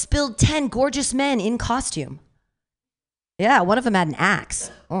of it spilled 10 gorgeous men in costume. Yeah, one of them had an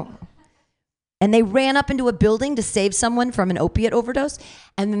axe. Oh. And they ran up into a building to save someone from an opiate overdose.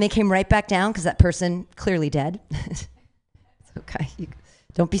 And then they came right back down because that person clearly dead. It's okay.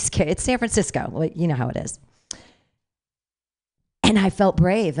 Don't be scared. It's San Francisco. Well, you know how it is. And I felt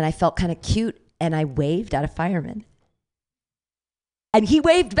brave and I felt kind of cute. And I waved at a fireman. And he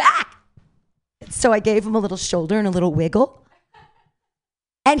waved back. So I gave him a little shoulder and a little wiggle.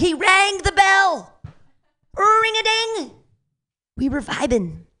 And he rang the bell. Ring-a-ding. We were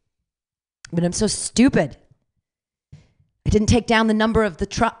vibing. But I'm so stupid. I didn't take down the number of the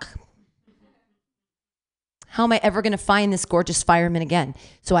truck. How am I ever going to find this gorgeous fireman again?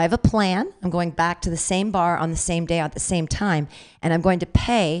 So I have a plan. I'm going back to the same bar on the same day at the same time, and I'm going to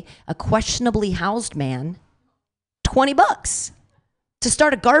pay a questionably housed man $20 to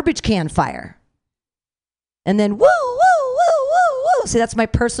start a garbage can fire. And then woo, woo, woo, woo, woo. See, that's my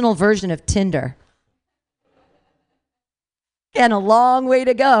personal version of Tinder. And a long way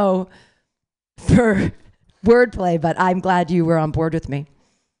to go for wordplay, but I'm glad you were on board with me.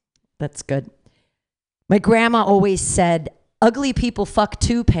 That's good. My grandma always said, ugly people fuck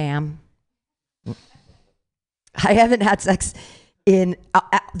too, Pam. I haven't had sex in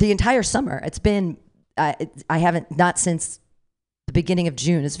the entire summer. It's been, I haven't, not since the beginning of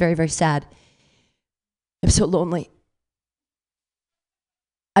June. It's very, very sad. I'm so lonely.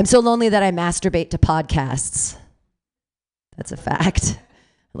 I'm so lonely that I masturbate to podcasts. That's a fact.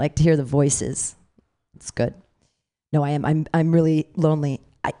 I like to hear the voices. It's good. No, I am. I'm really lonely.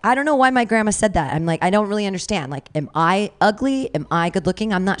 I don't know why my grandma said that. I'm like, I don't really understand. Like, am I ugly? Am I good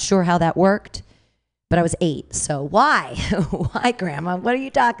looking? I'm not sure how that worked. But I was 8. So why? Why, Grandma? What are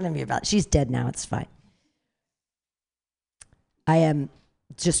you talking to me about? She's dead now. It's fine. I am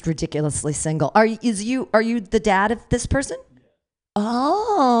just ridiculously single. Are you the dad of this person?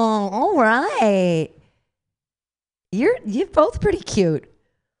 Oh, all right. You're both pretty cute.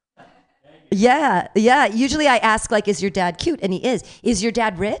 Yeah. Usually I ask, like, is your dad cute? And he is. Is your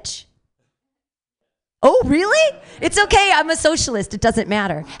dad rich? Oh, really? It's okay. I'm a socialist. It doesn't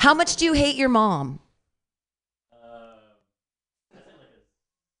matter. How much do you hate your mom?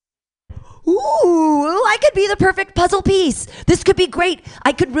 Ooh, I could be the perfect puzzle piece. This could be great.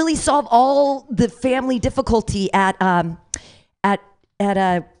 I could really solve all the family difficulty at a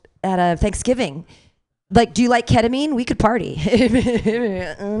Thanksgiving. Like, do you like ketamine? We could party.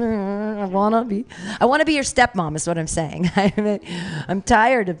 I wanna be your stepmom, is what I'm saying. I'm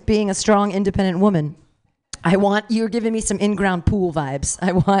tired of being a strong, independent woman. You're giving me some in-ground pool vibes.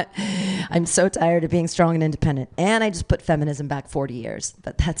 I'm so tired of being strong and independent. And I just put feminism back 40 years,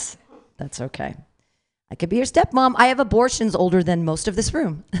 but that's okay. I could be your stepmom. I have abortions older than most of this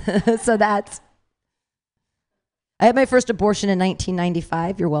room. So I had my first abortion in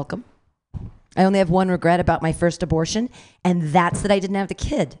 1995. You're welcome. I only have one regret about my first abortion, and that's that I didn't have the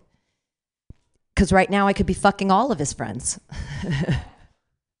kid. Because right now I could be fucking all of his friends.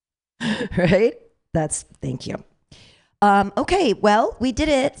 Right? Thank you. Okay, well, we did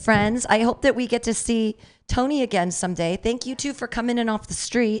it, friends. I hope that we get to see Tony again someday. Thank you, too, for coming in off the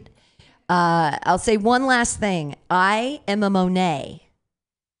street. I'll say one last thing. I am a Monet.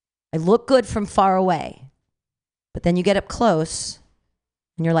 I look good from far away. But then you get up close,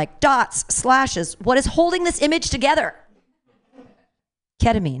 and you're like, dots, slashes. What is holding this image together?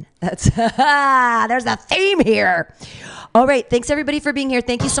 Ketamine. There's a theme here. All right. Thanks, everybody, for being here.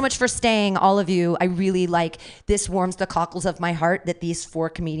 Thank you so much for staying, all of you. I really this warms the cockles of my heart that these 4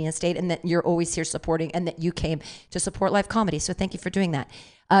 comedians stayed and that you're always here supporting and that you came to support live comedy. So thank you for doing that.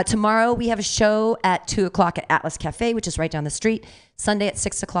 Tomorrow, we have a show at 2 o'clock at Atlas Cafe, which is right down the street. Sunday at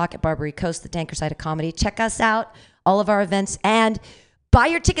 6 o'clock at Barbary Coast, the Danker Side of Comedy. Check us out, all of our events. And Buy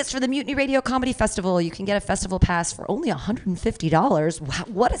your tickets for the Mutiny Radio Comedy Festival. You can get a festival pass for only $150. Wow,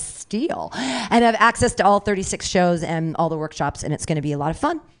 what a steal. And have access to all 36 shows and all the workshops, and it's going to be a lot of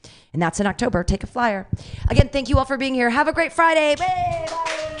fun. And that's in October. Take a flyer. Again, thank you all for being here. Have a great Friday. Bye.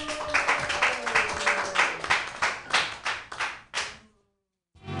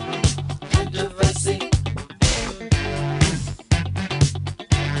 Controversy.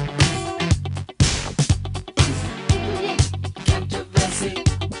 Controversy.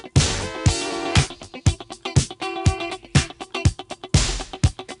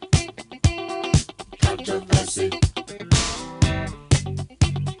 Controversy.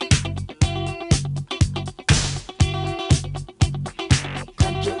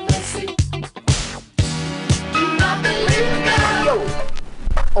 Controversy. Do not believe in radio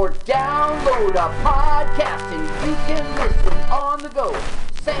or download a podcast and you can listen on the go.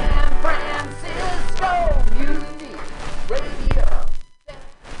 San Francisco Mutiny Radio.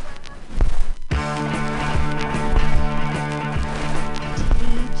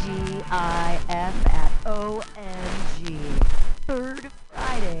 TGIF at OMG. Third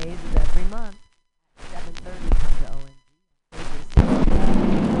Fridays of every month. 7:30 come to OMG.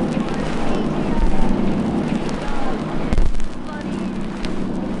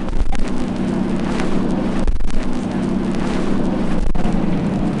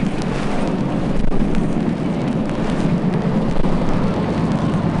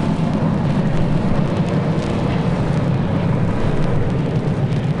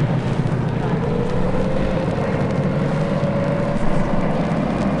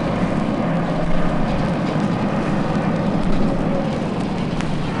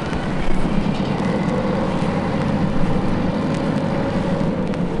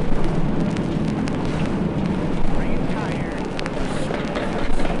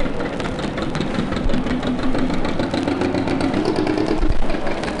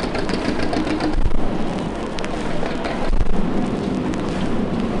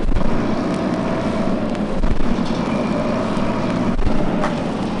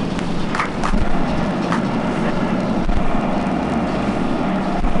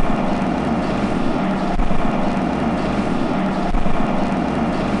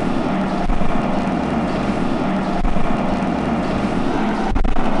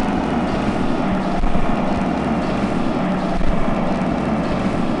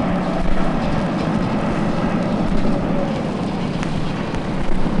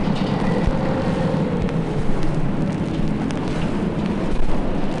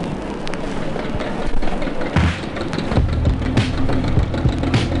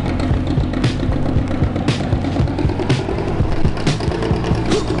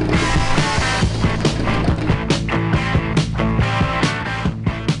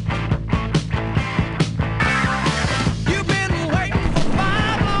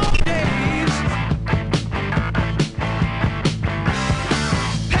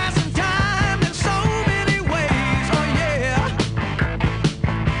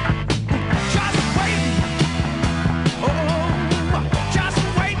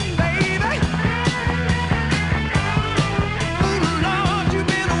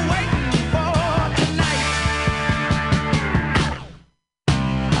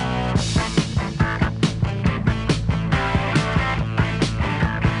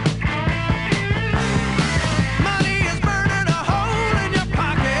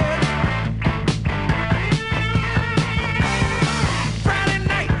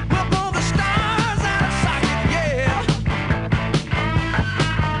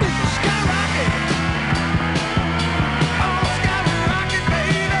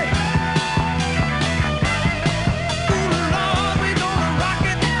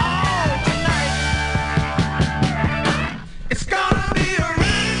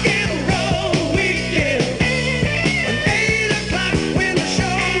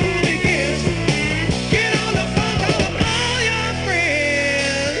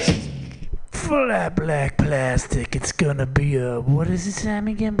 that black plastic. It's gonna be a... What is it,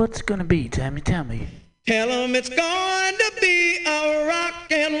 Sammy, again? What's it gonna be? Tammy, tell me. Tell 'em it's going to be a rock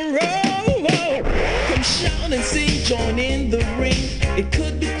and roll. Come shout and sing, join in the ring. It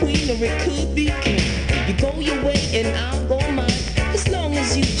could be queen or it could be king. You go your way and I'll go mine. As long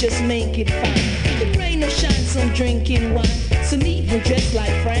as you just make it fine. It rain or shine, some drinking wine. Some even dressed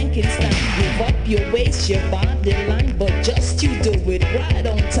like Frankenstein. Give up your waist, your body line. But just you do it right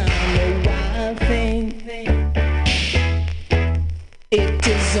on time. A wild thing. It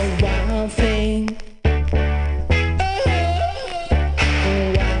is a wild thing.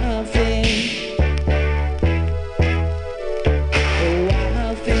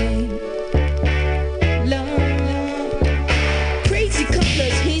 Crazy come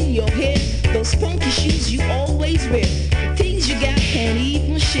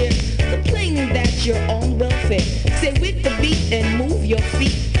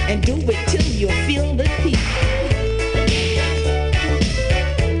and do it till you feel the heat.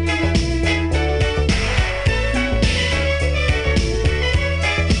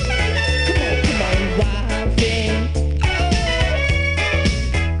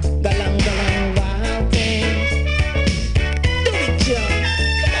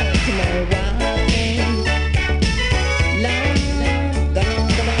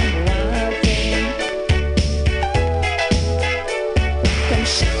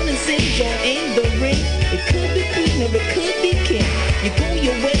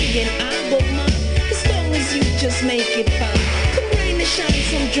 Just make it fun. Come rain and shine,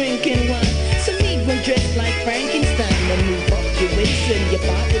 some drinking wine. Some even dressed like Frankenstein. And move up your waist and your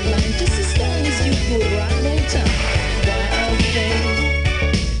body line. Just as long as you put right on time. Wild thing.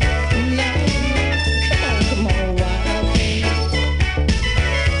 Love. Come on, wild thing.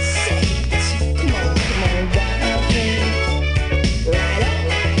 Say it. Come on, wild thing. Right on.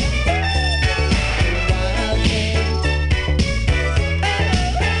 Wild thing.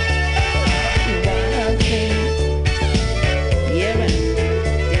 Wild thing. Yeah, right.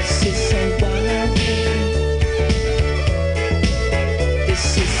 This is so wild thing. This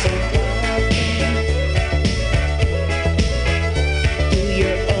is so wild thing. Do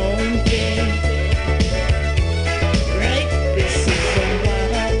your own thing. Right? This is so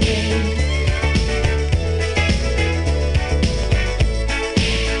wild thing.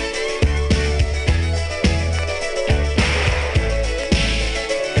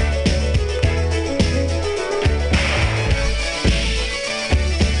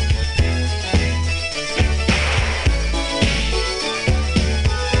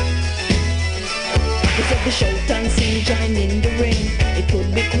 It's at the showtime scene, join in the ring. It could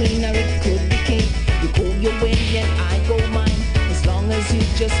be queen or it could be king. You go your way and I go mine. As long as you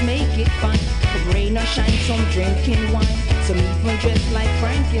just make it fine. Come rain or shine, some drinking wine. Some even dressed like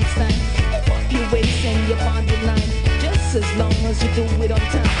Frankenstein. Move up your waist and your body line. Just as long as you do it on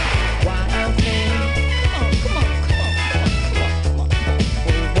time. Wild thing. Come on, come on, come on, come on, come on, come on.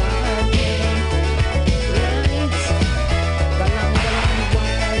 Oh, wild thing. Right. Galang, galang,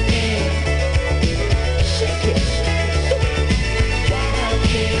 wild thing. Shake it, do it. Wild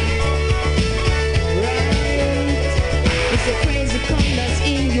thing. Right. It's a crazy colors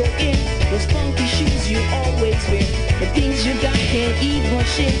in your ear. Those funky shoes you always wear. The things you got can't even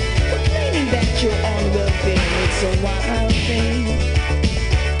share. Complaining that you're on welfare. It's a wild thing.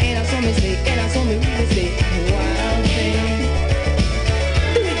 And I saw me say, and I saw me really say, wild thing.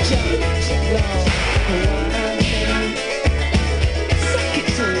 Do it, John. Long. Wild thing. Suck it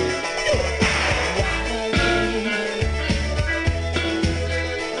to me. Do it. Wild thing.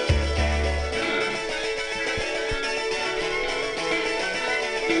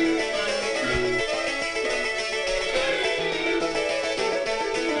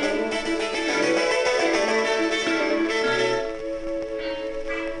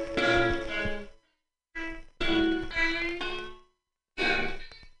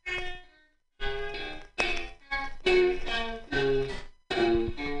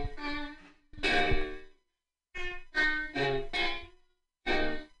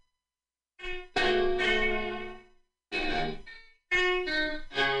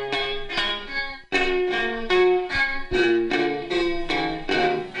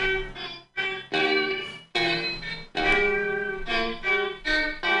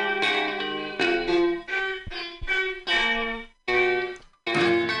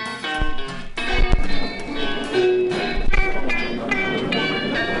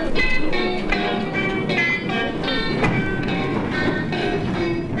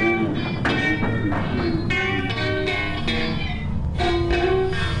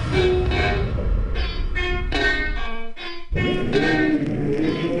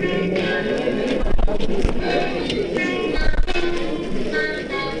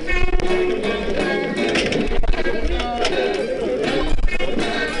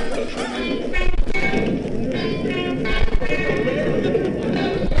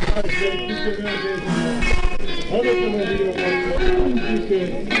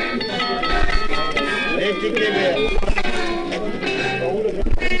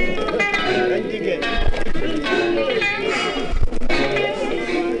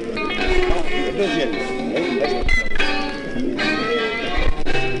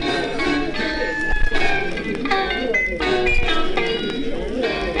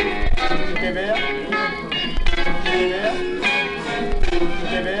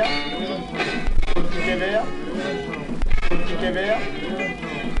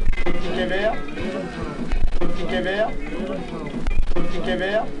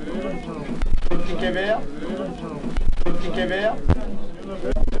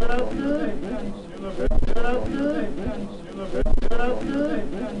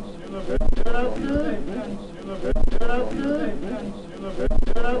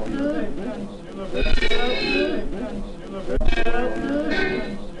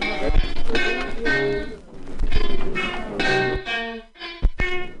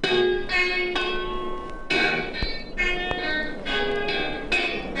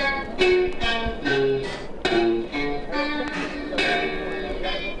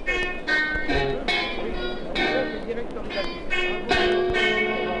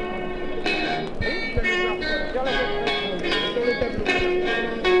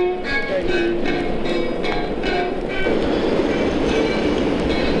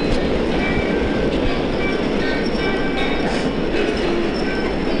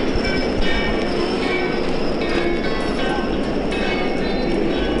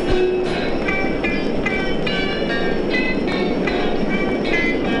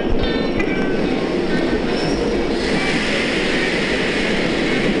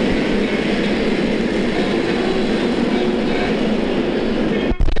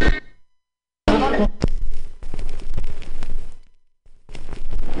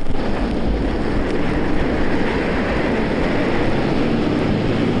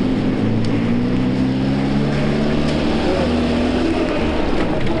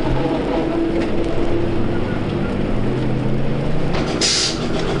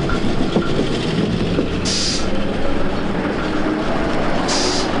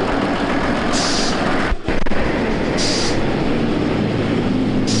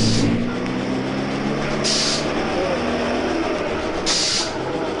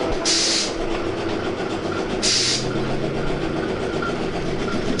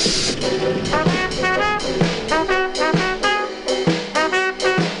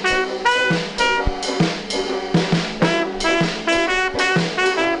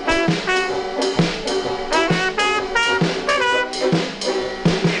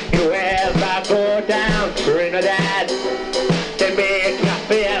 Trinidad. They make you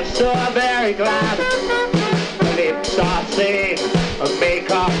feel so very glad. Lips are sing, make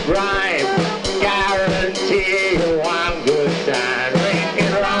up rhyme. Guarantee you one good time.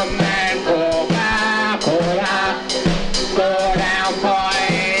 Drinking rum and Coca-Cola. Go down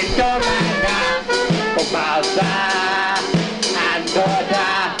Point Domanda. Mother and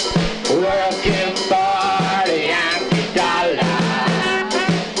daughter working for the Yankee dollar.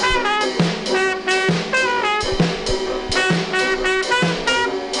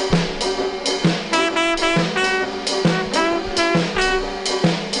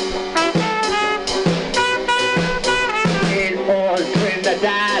 In old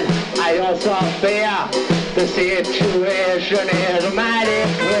Trinidad, I also fear the situation is mighty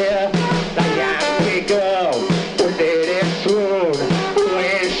clear. The Yankee girl who did it swoon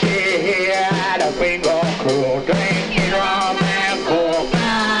when she had a bingo crew drinking rum and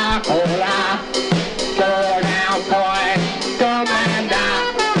Coca-Cola. Go down Point Domanda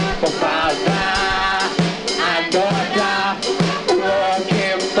for father and daughter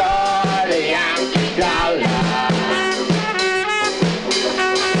working for the Yankee dollar.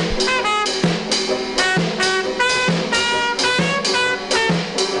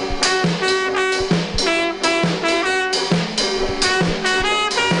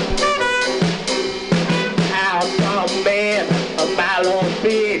 Out from bed, a Mallow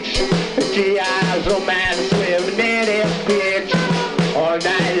Beach, GI's romance swimming in his beach. All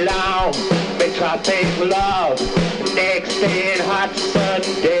night long, we tropic love. Next day in hot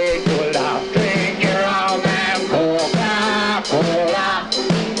Sunday to love. Drinking rum and Coca-Cola.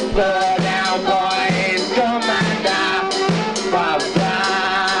 Go down Point Domanda. Father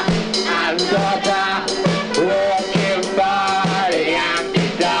and daughter working for the Yankee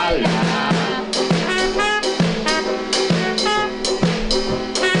dollar.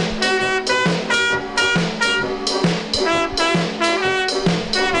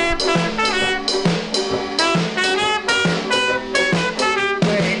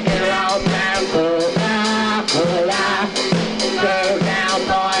 Drinking rum and Coca-Cola. Go down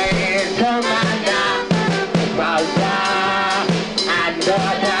Point Domanda. Mother and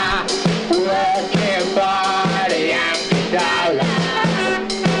daughter working for the Yankee dollar.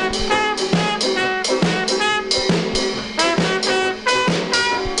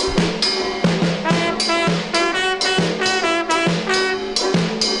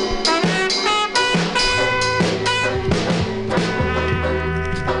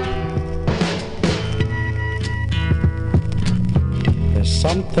 There's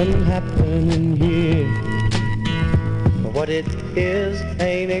something happening here. What it is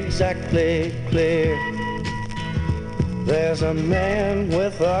ain't exactly clear. There's a man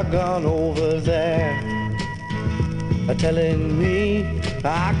with a gun over there, telling me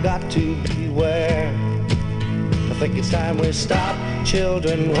I got to beware. I think it's time we stop.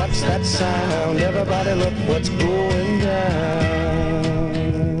 Children, what's that sound? Everybody look what's going down.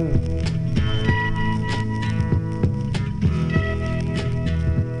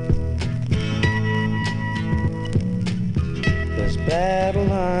 There's battle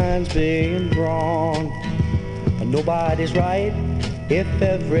lines being drawn. Nobody's right if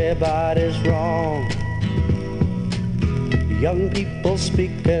everybody's wrong. Young people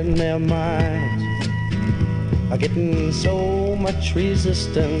speaking their minds are getting so much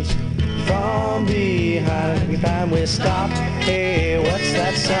resistance from behind. Every time we stop, hey, what's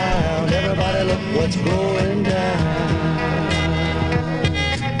that sound? Everybody look what's going down.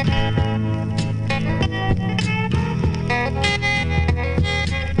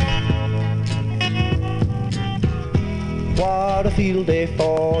 What a field day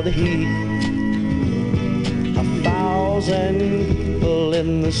for the heat. 1,000 people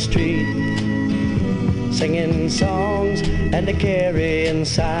in the street, singing songs and a carrying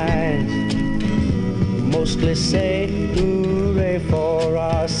signs. Mostly say hooray for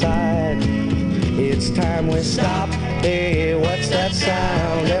our side. It's time we stop. Hey, what's that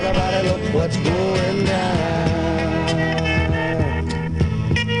sound? Everybody look what's going down.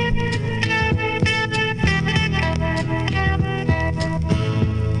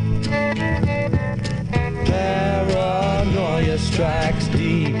 Paranoia strikes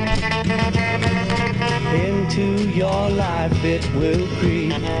deep into your life, it will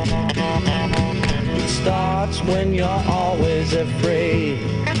creep. It starts when you're always afraid.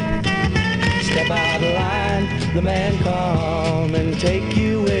 Step out of line, the man come and take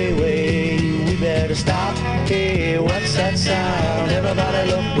you away. We better stop. Hey, what's that sound? Everybody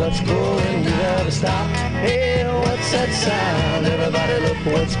look what's going. We better stop. Hey, what's that sound? Everybody look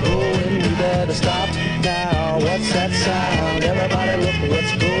what's going. We better stop now. What's that sound? Everybody look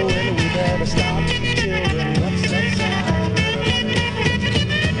what's going. We better stop. Children, what's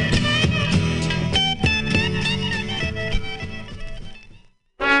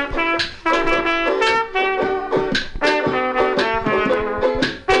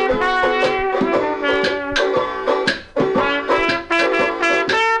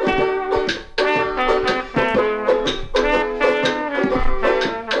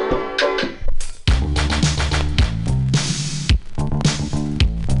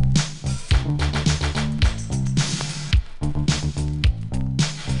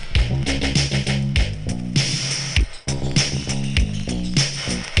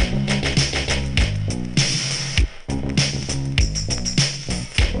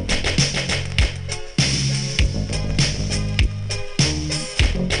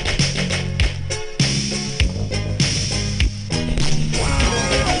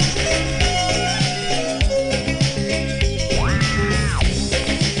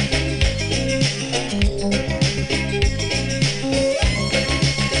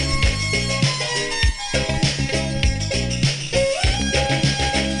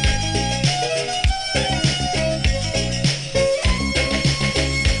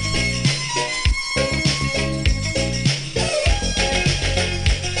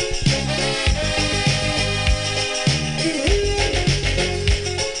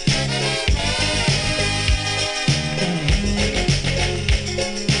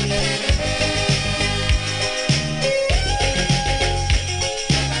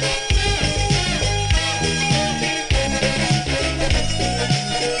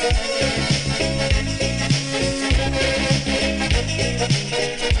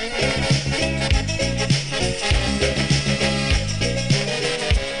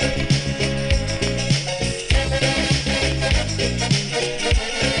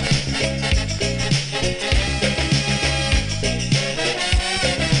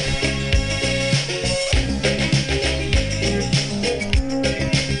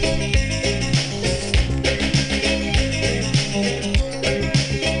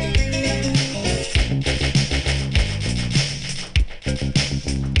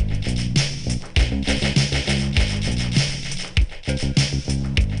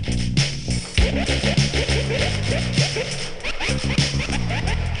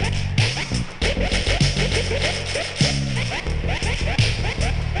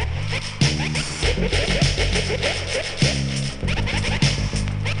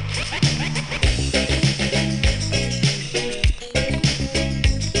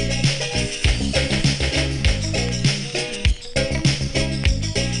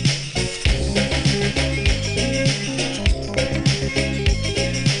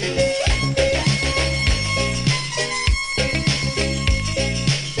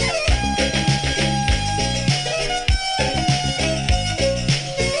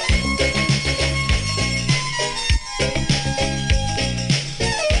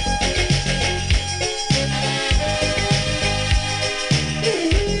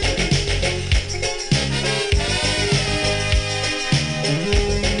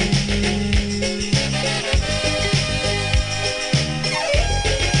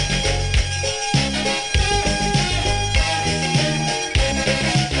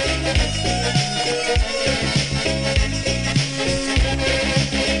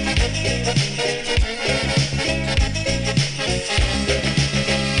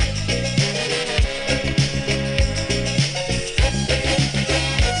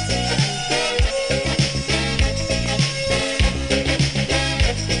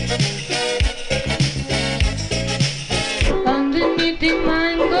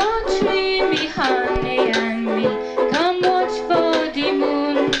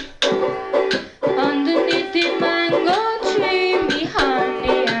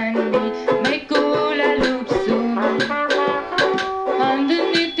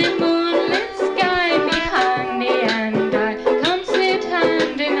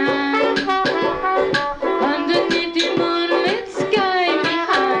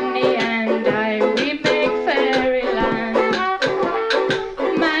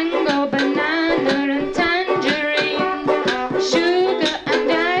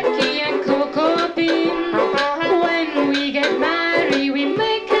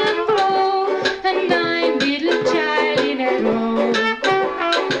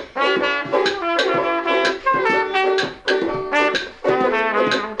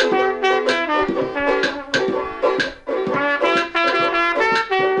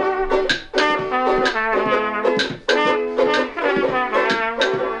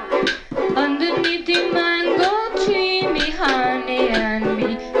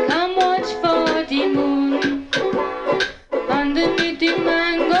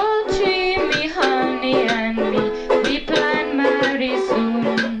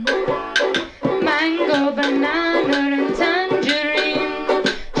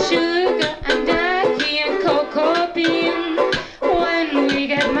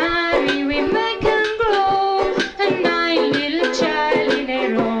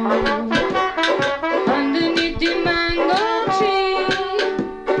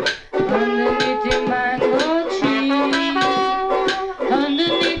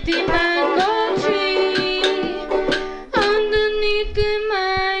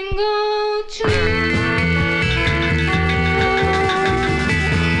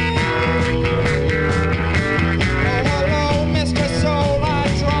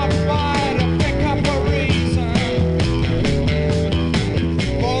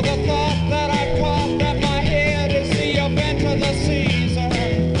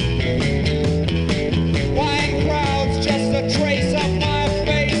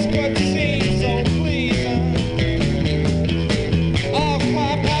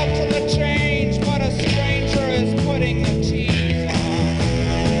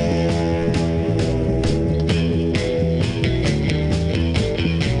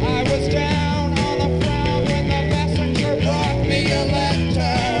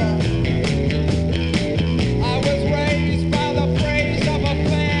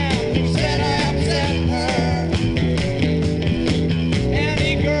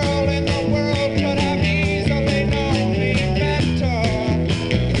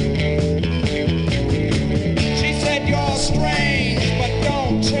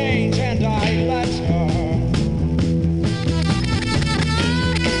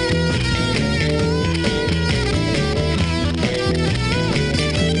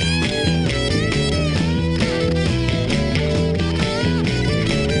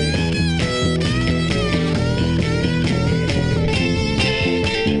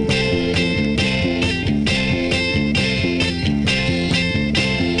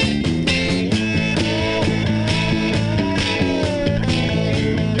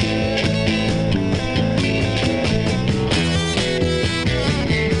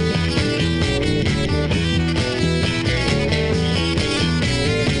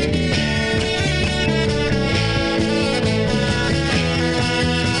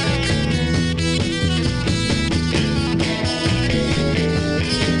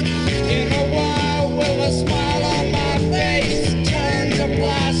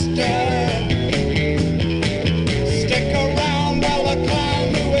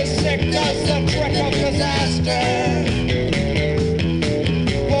trick us, a trick of disaster.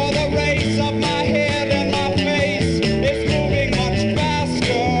 For the race of my head and my face is moving much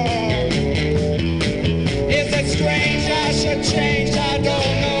faster. Is it strange I should change? I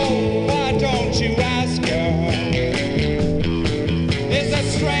don't know. Why don't you ask her? Is it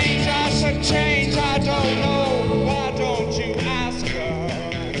strange I should change? I don't know. Why don't you ask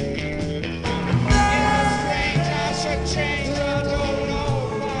her? Is it strange I should change? I don't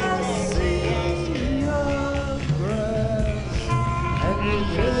know. Why don't you ask her?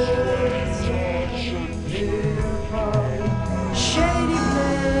 Shady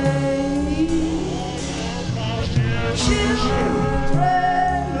place,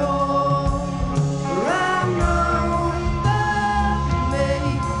 children all around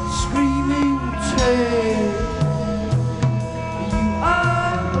me, screaming tale. You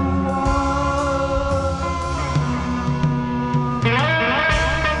are the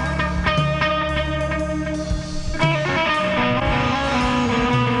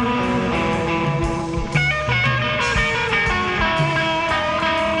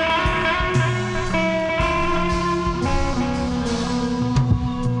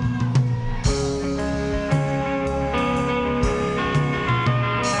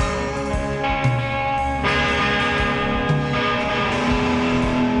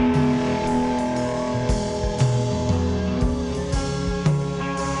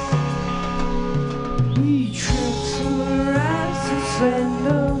we tripped her ass and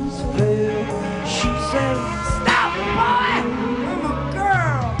sandals fell. She said, "Stop it, boy! I'm a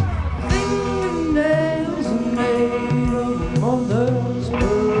girl." Fingernails are made of mother's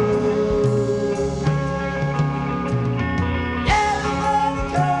blood. Yellow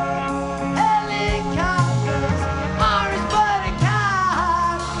girl, helicopters, orange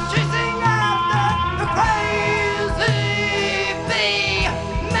buttercup, chasing after the crazy bee,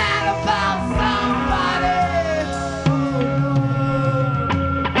 mad about somebody.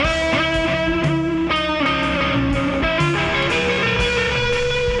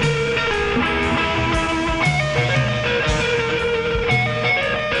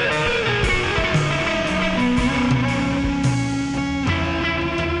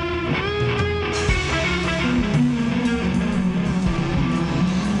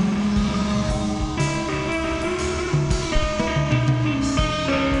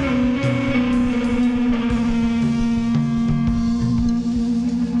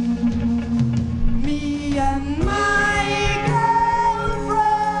 Me and my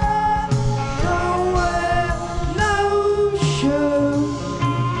girlfriend don't wear no shirt.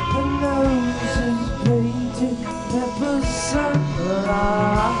 Her nose is painted pepper sunlight.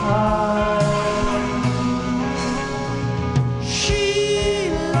 She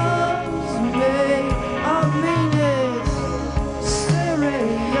loves me, I mean it,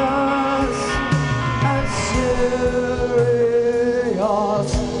 serious, as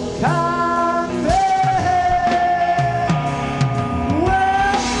serious can be.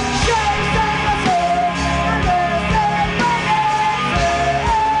 Well, she's innocent and there's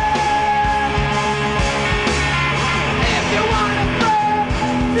if you want a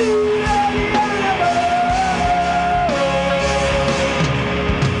friend, be the animal.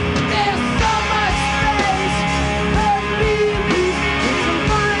 There's so much space, baby, it's a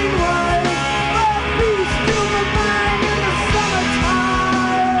fine way, but peace to my mind in the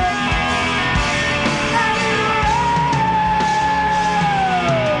summertime. Let it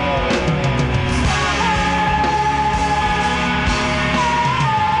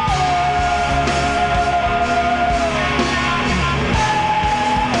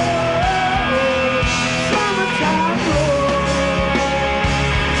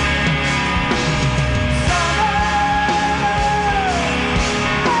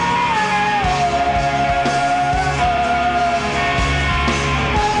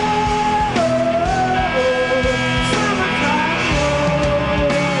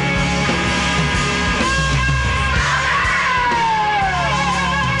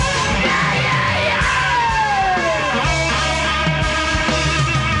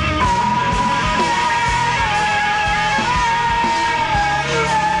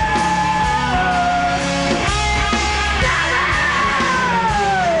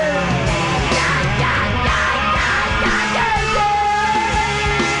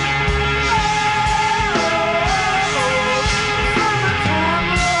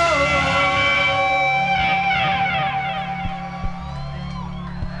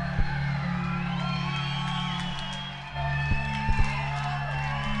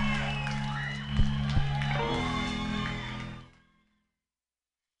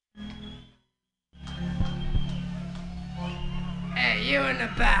Hey, you in the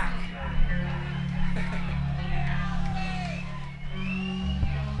back.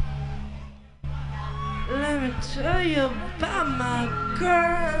 tell you about my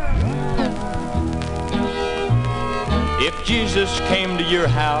girl. If Jesus came to your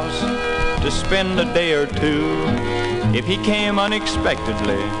house to spend a day or two, if he came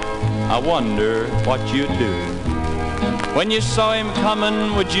unexpectedly, I wonder what you'd do. When you saw him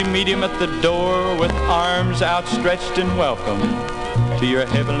coming, would you meet him at the door with arms outstretched in welcome to your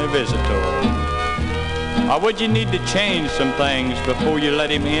heavenly visitor? Or would you need to change some things before you let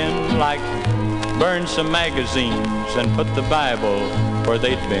him in, like burn some magazines and put the Bible where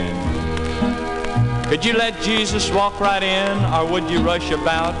they'd been? Could you let Jesus walk right in, or would you rush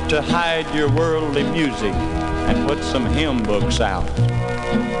about to hide your worldly music and put some hymn books out?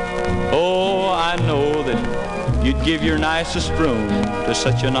 Oh, I know that you'd give your nicest room to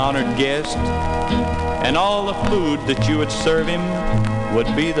such an honored guest, and all the food that you would serve him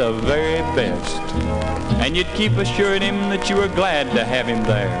would be the very best. And you'd keep assuring him that you were glad to have him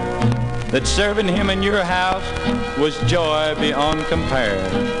there, that serving him in your house was joy beyond compare.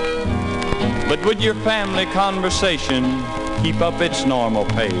 But would your family conversation keep up its normal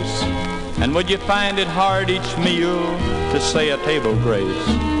pace? And would you find it hard each meal to say a table grace?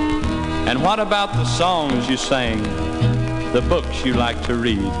 And what about the songs you sang, the books you like to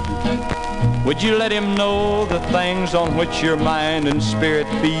read? Would you let him know the things on which your mind and spirit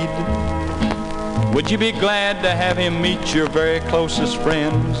feed? Would you be glad to have him meet your very closest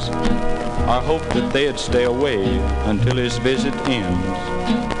friends, or hope that they'd stay away until his visit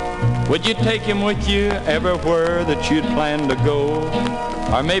ends? Would you take him with you everywhere that you'd plan to go,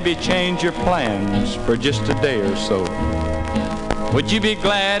 or maybe change your plans for just a day or so? Would you be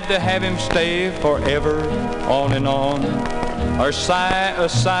glad to have him stay forever, on and on, or sigh a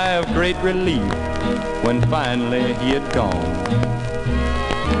sigh of great relief when finally he had gone?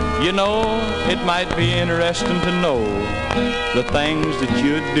 You know, it might be interesting to know the things that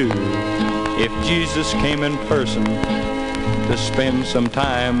you'd do if Jesus came in person to spend some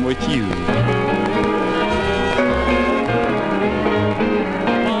time with you.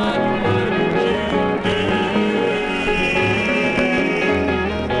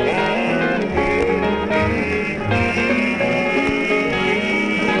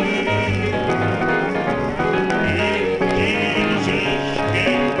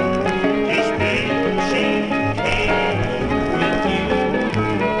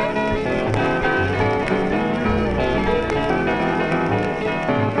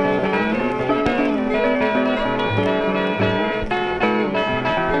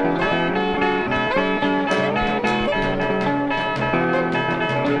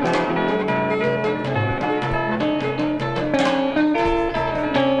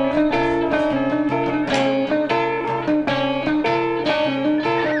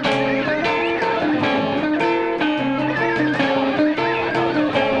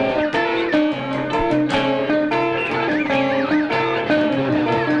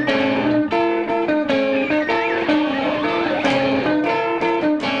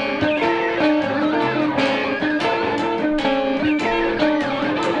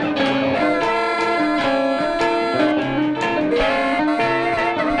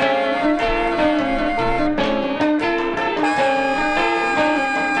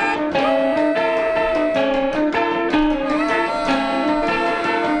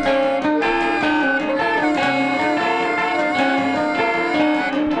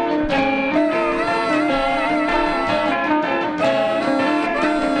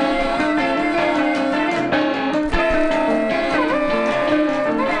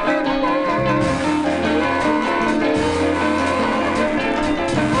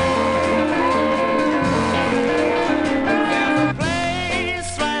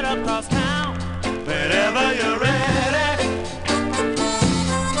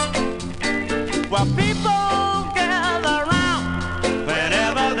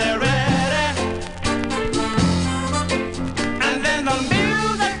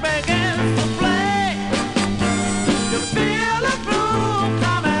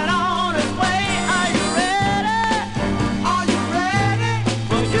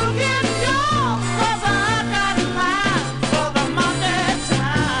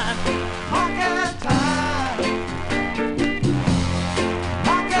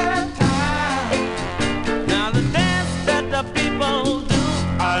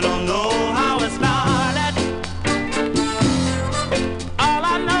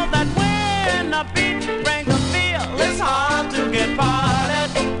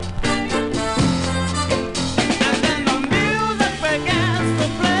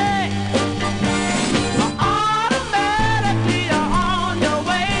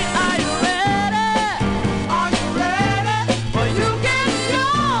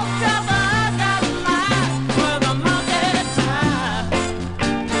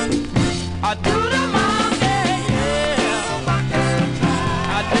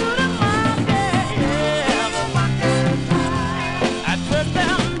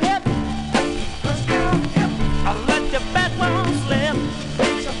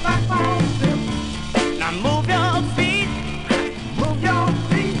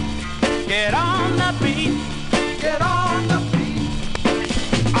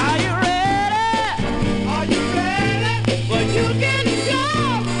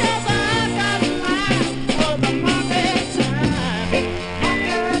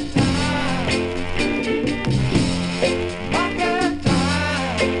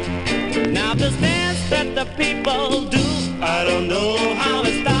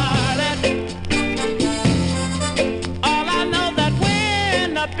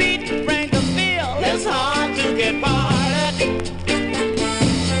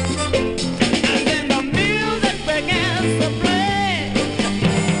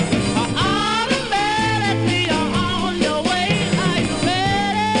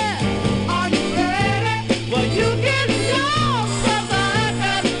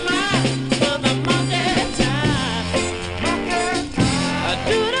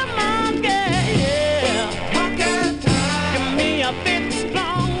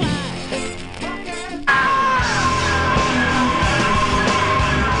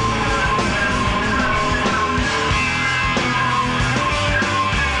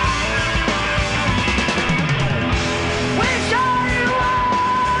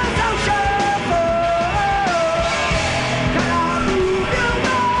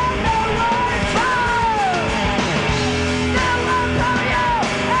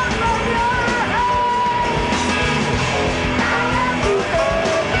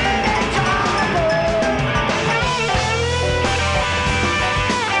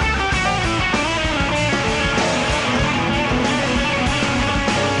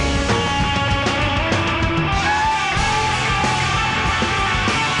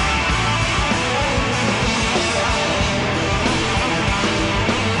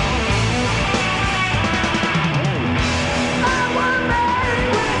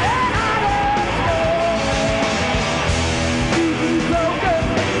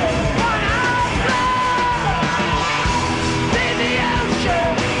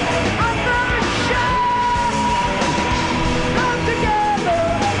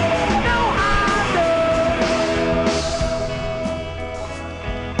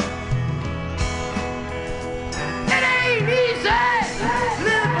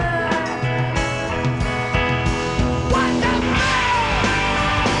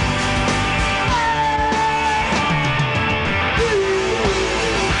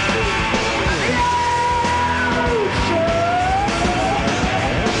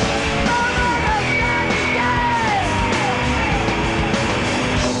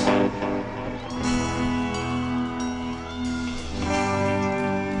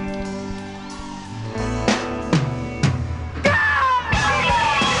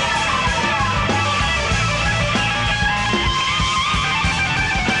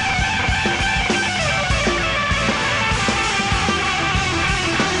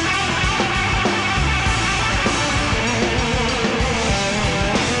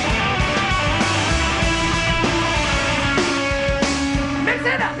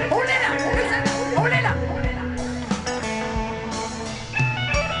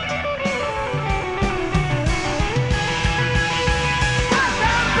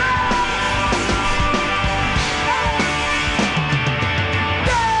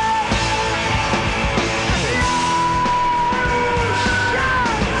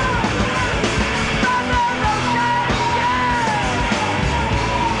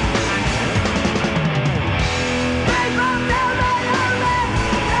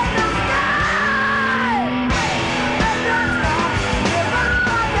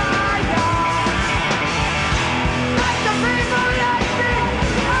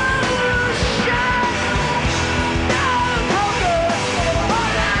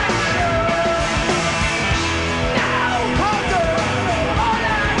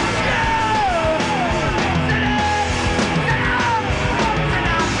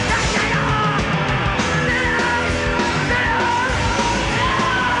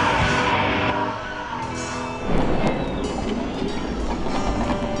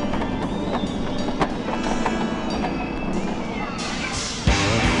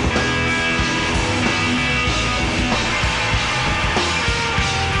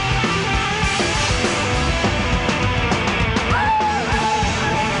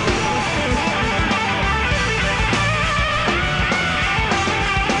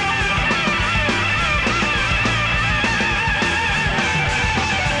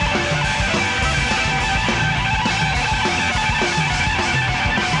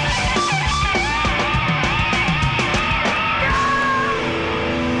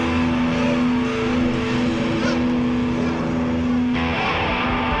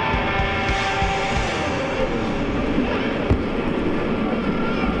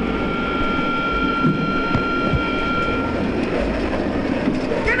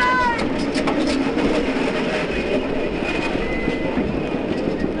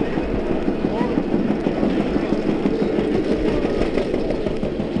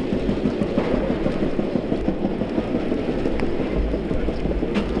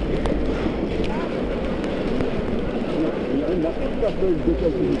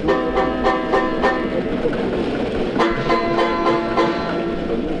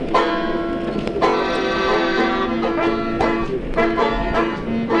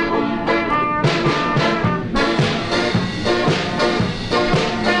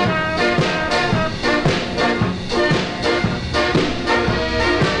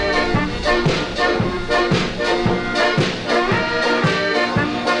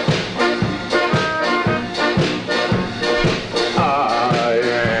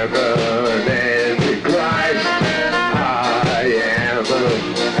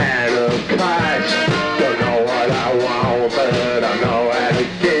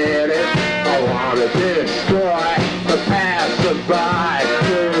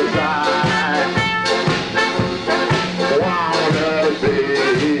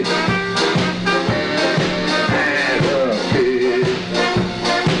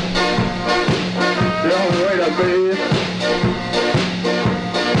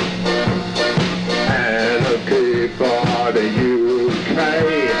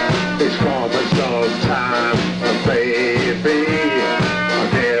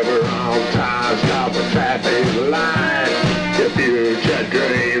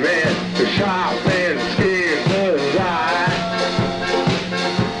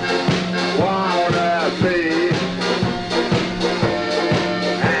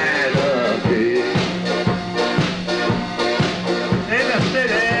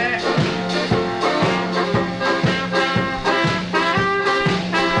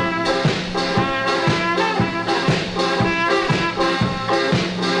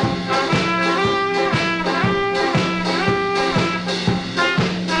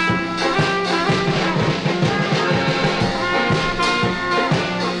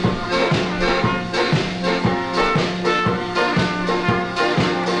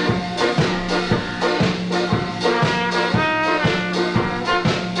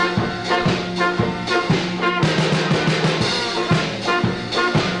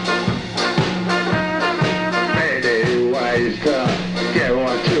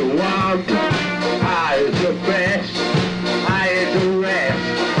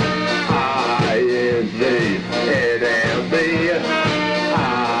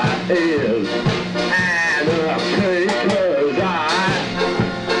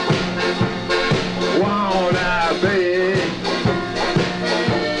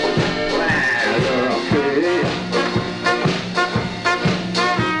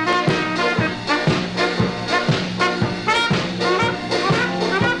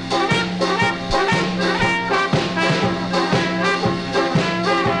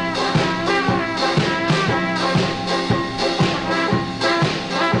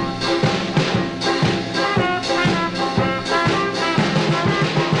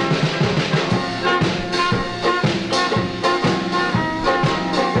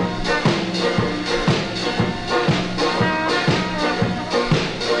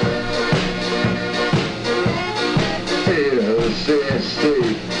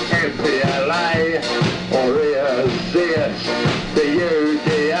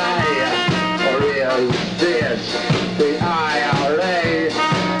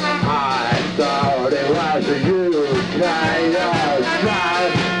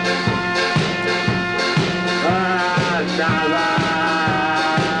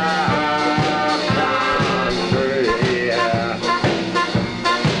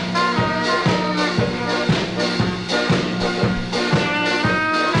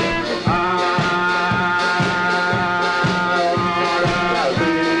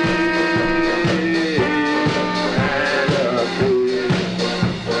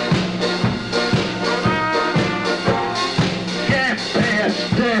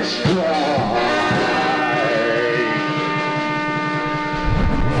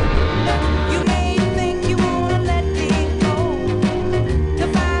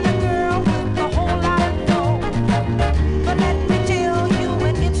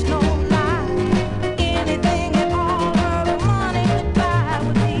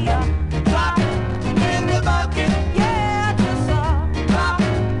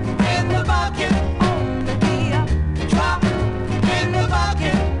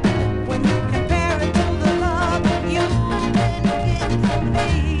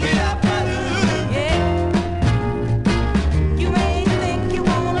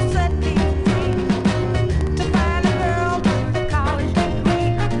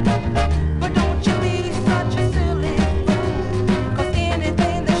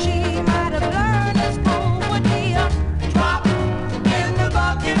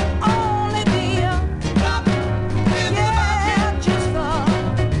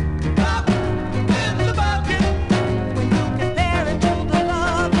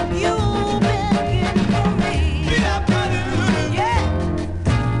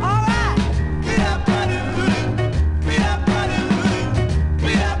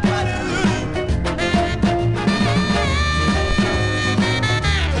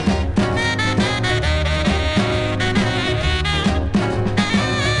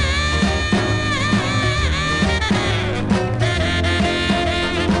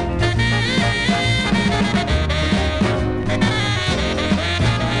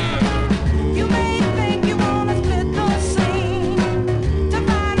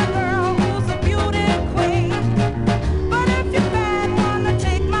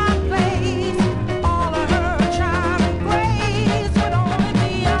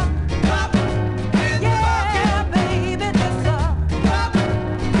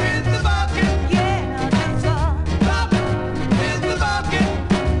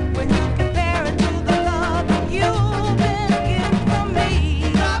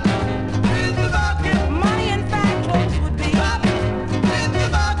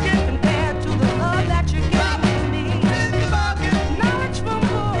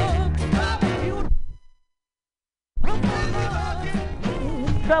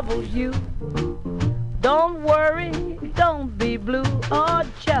 troubles you. Don't worry, don't be blue, or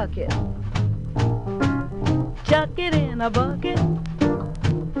chuck it. Chuck it in a bucket.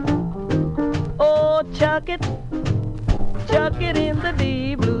 Oh, chuck it in the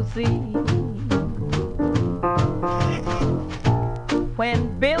deep blue sea.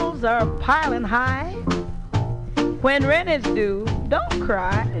 When bills are piling high, when rent is due, don't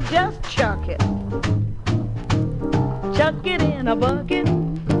cry, just chuck it. Chuck it in a bucket.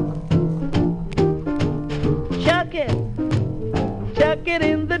 Chuck it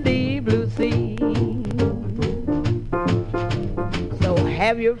in the deep blue sea. So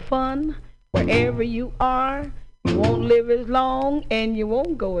have your fun wherever you are. You won't live as long and you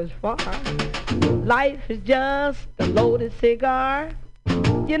won't go as far. Life is just a loaded cigar.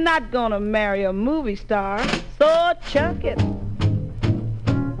 You're not gonna marry a movie star, so chuck it.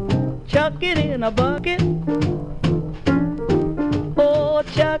 Chuck it in a bucket. Oh,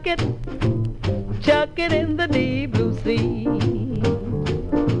 chuck it in the deep blue sea.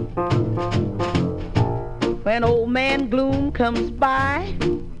 When old man gloom comes by,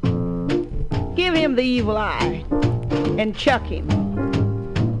 give him the evil eye and chuck him.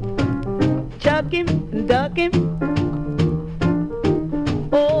 Chuck him and duck him.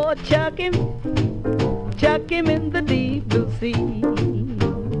 Oh, chuck him in the deep blue sea.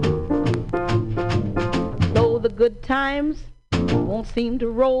 Though the good times won't seem to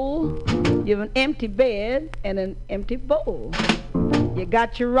roll, you have an empty bed and an empty bowl. You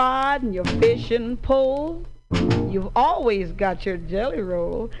got your rod and your fishing pole. You've always got your jelly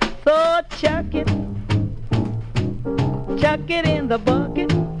roll. So chuck it in the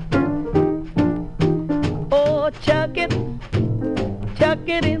bucket. Oh, chuck it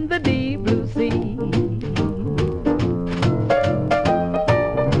in the deep blue sea.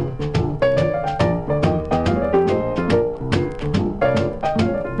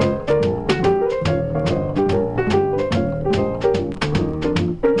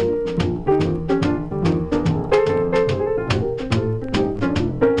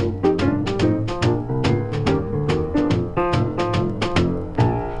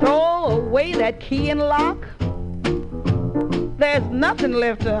 Throw away that key and lock. There's nothing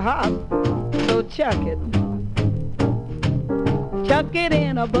left to hop, so chuck it. Chuck it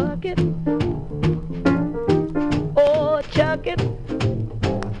in a bucket. Oh, chuck it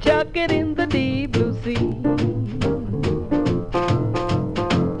in the deep blue sea.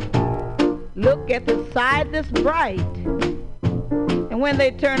 Look at the side that's bright, and when they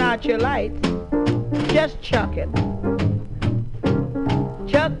turn out your lights, just chuck it.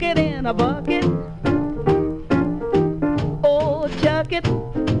 Chuck it in a bucket. Oh, chuck it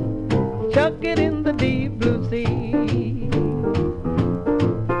in the deep blue sea.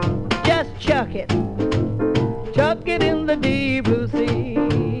 Just chuck it in the deep blue sea.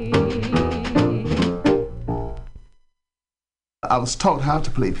 I was taught how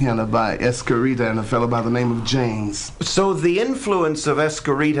to play piano by Escarita and a fellow by the name of James. So the influence of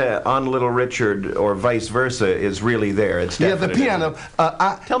Escarita on Little Richard, or vice versa, is really there. It's definite. Yeah, the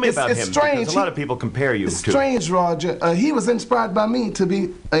piano. Tell me about him, strange. because a lot of people compare you to. It's strange, Roger. He was inspired by me to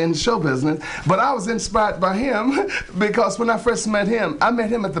be in show business, but I was inspired by him because when I first met him, I met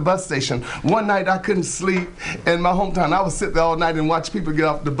him at the bus station. One night I couldn't sleep in my hometown. I would sit there all night and watch people get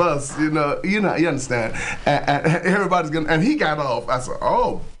off the bus. You understand? And everybody's gonna. And he got off. I said,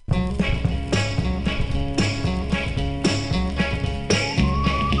 oh.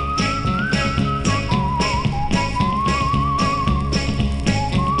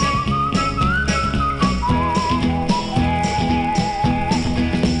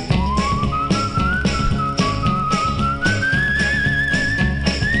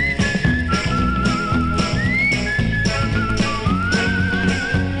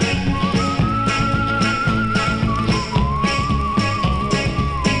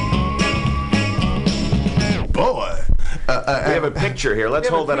 We have a picture here. Let's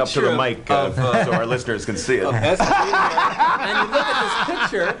hold that up to the mic so our listeners can see it. And you look at this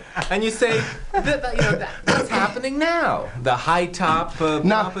picture and you say, what's happening now? The high top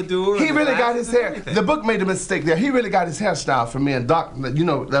pompadour. He really got his hair. The book made a mistake there. He really got his hairstyle from me, and Doc,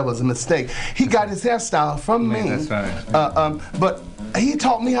 that was a mistake. He got his hairstyle from me. That's right. But he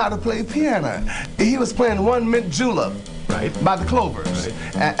taught me how to play piano. He was playing One Mint Julep. Right. By the Clovers.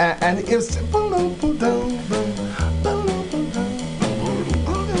 Right. And it was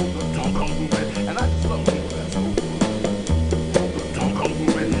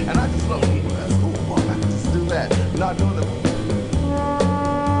not doing the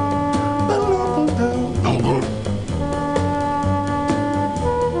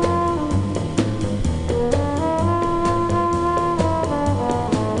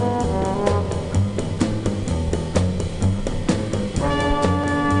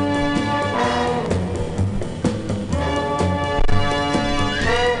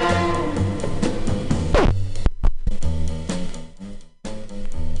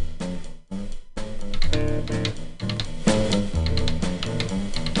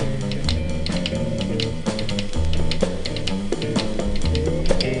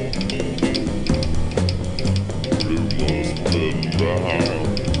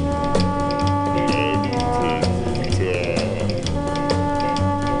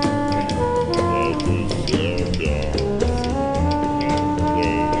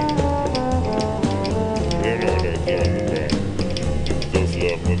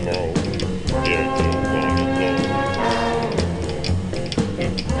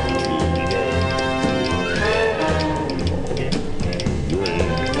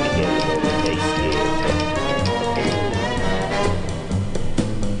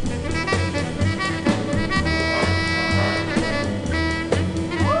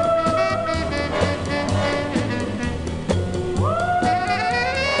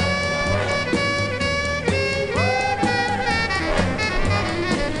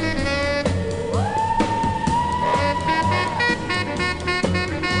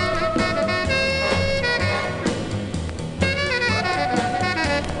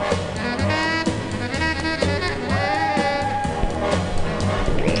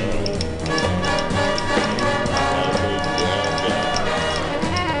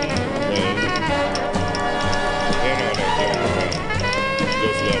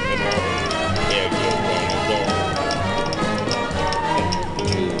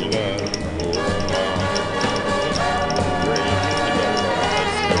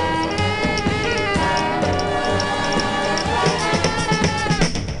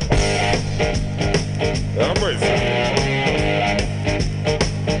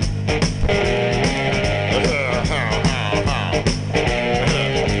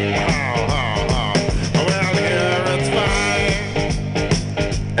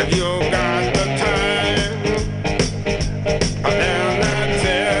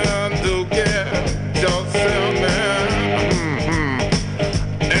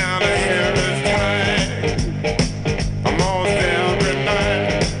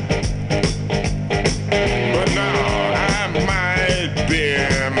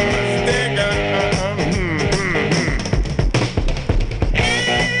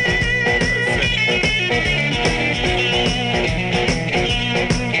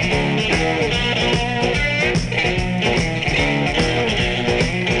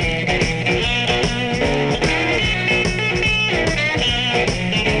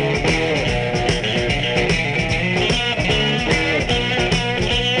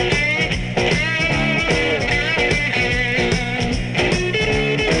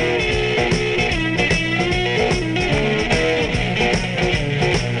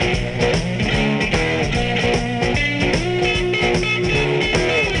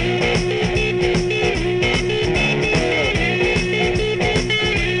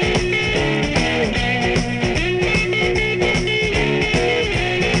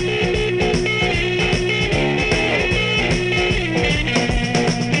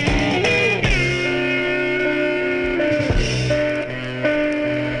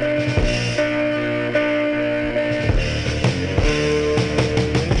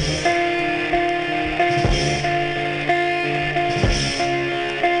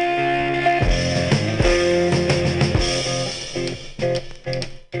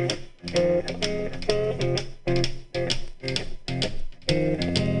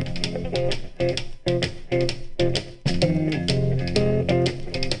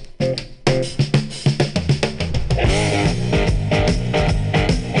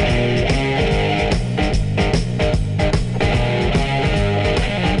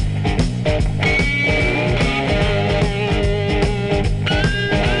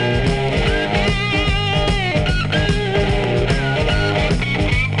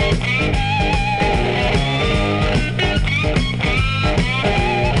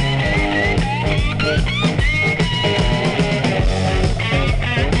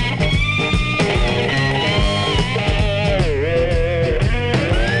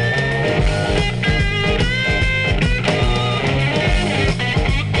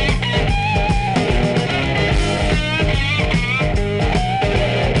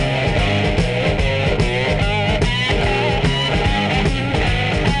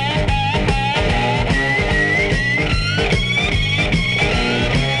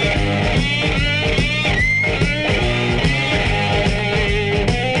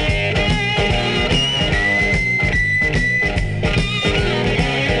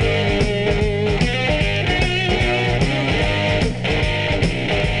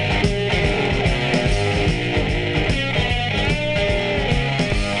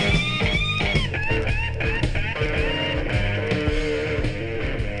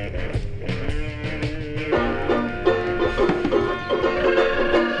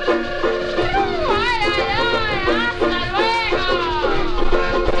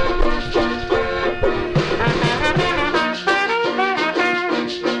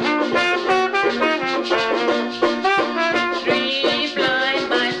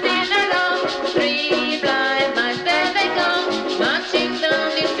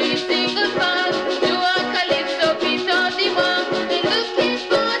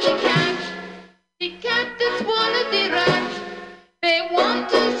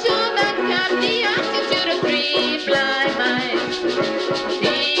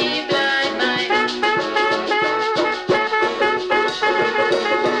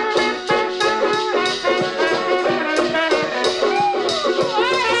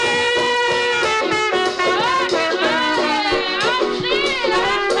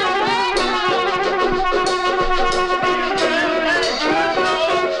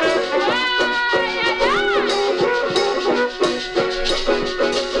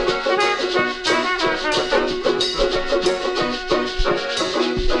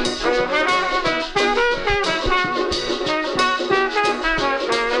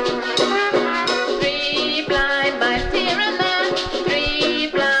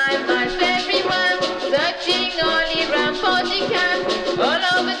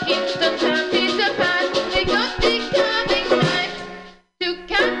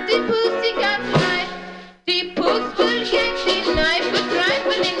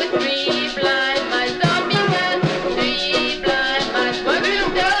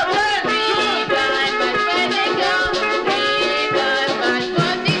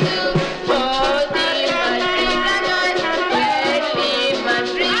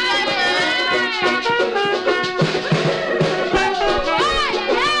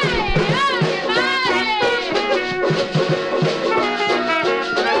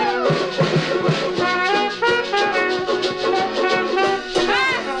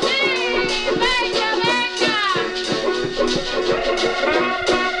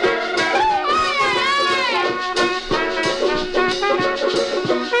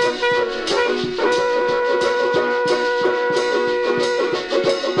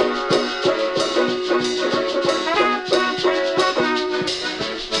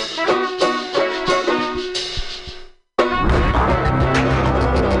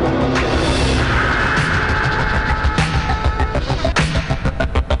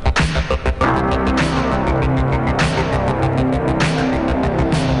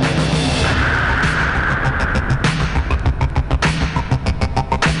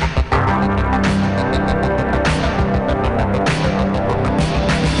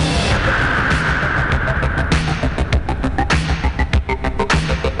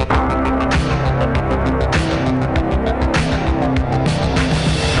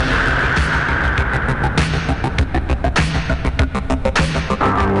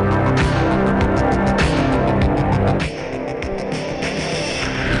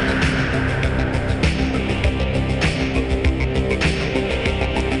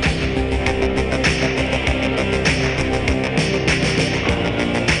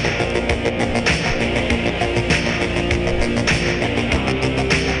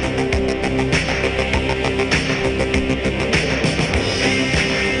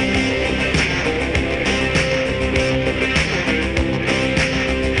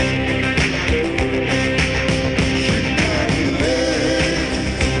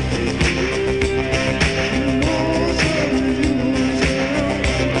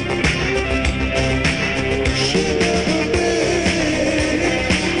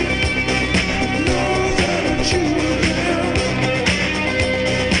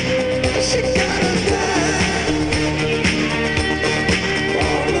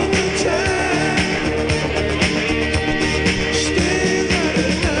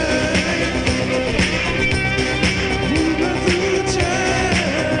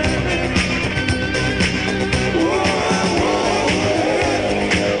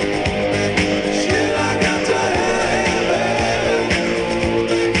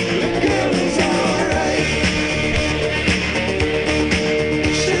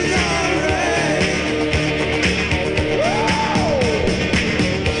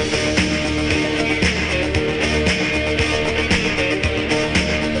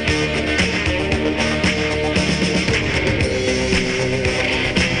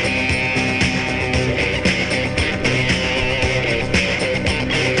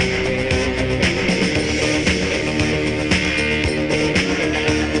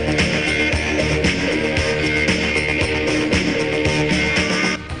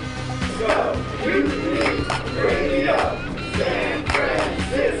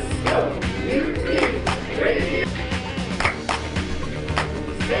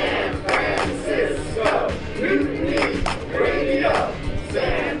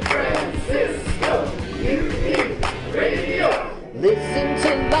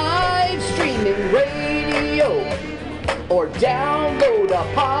or download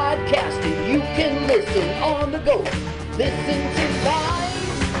a podcast and you can listen on the go. Listen to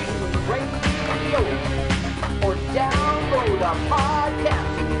live radio or download a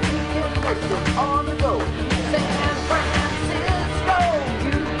podcast and you can listen on the go.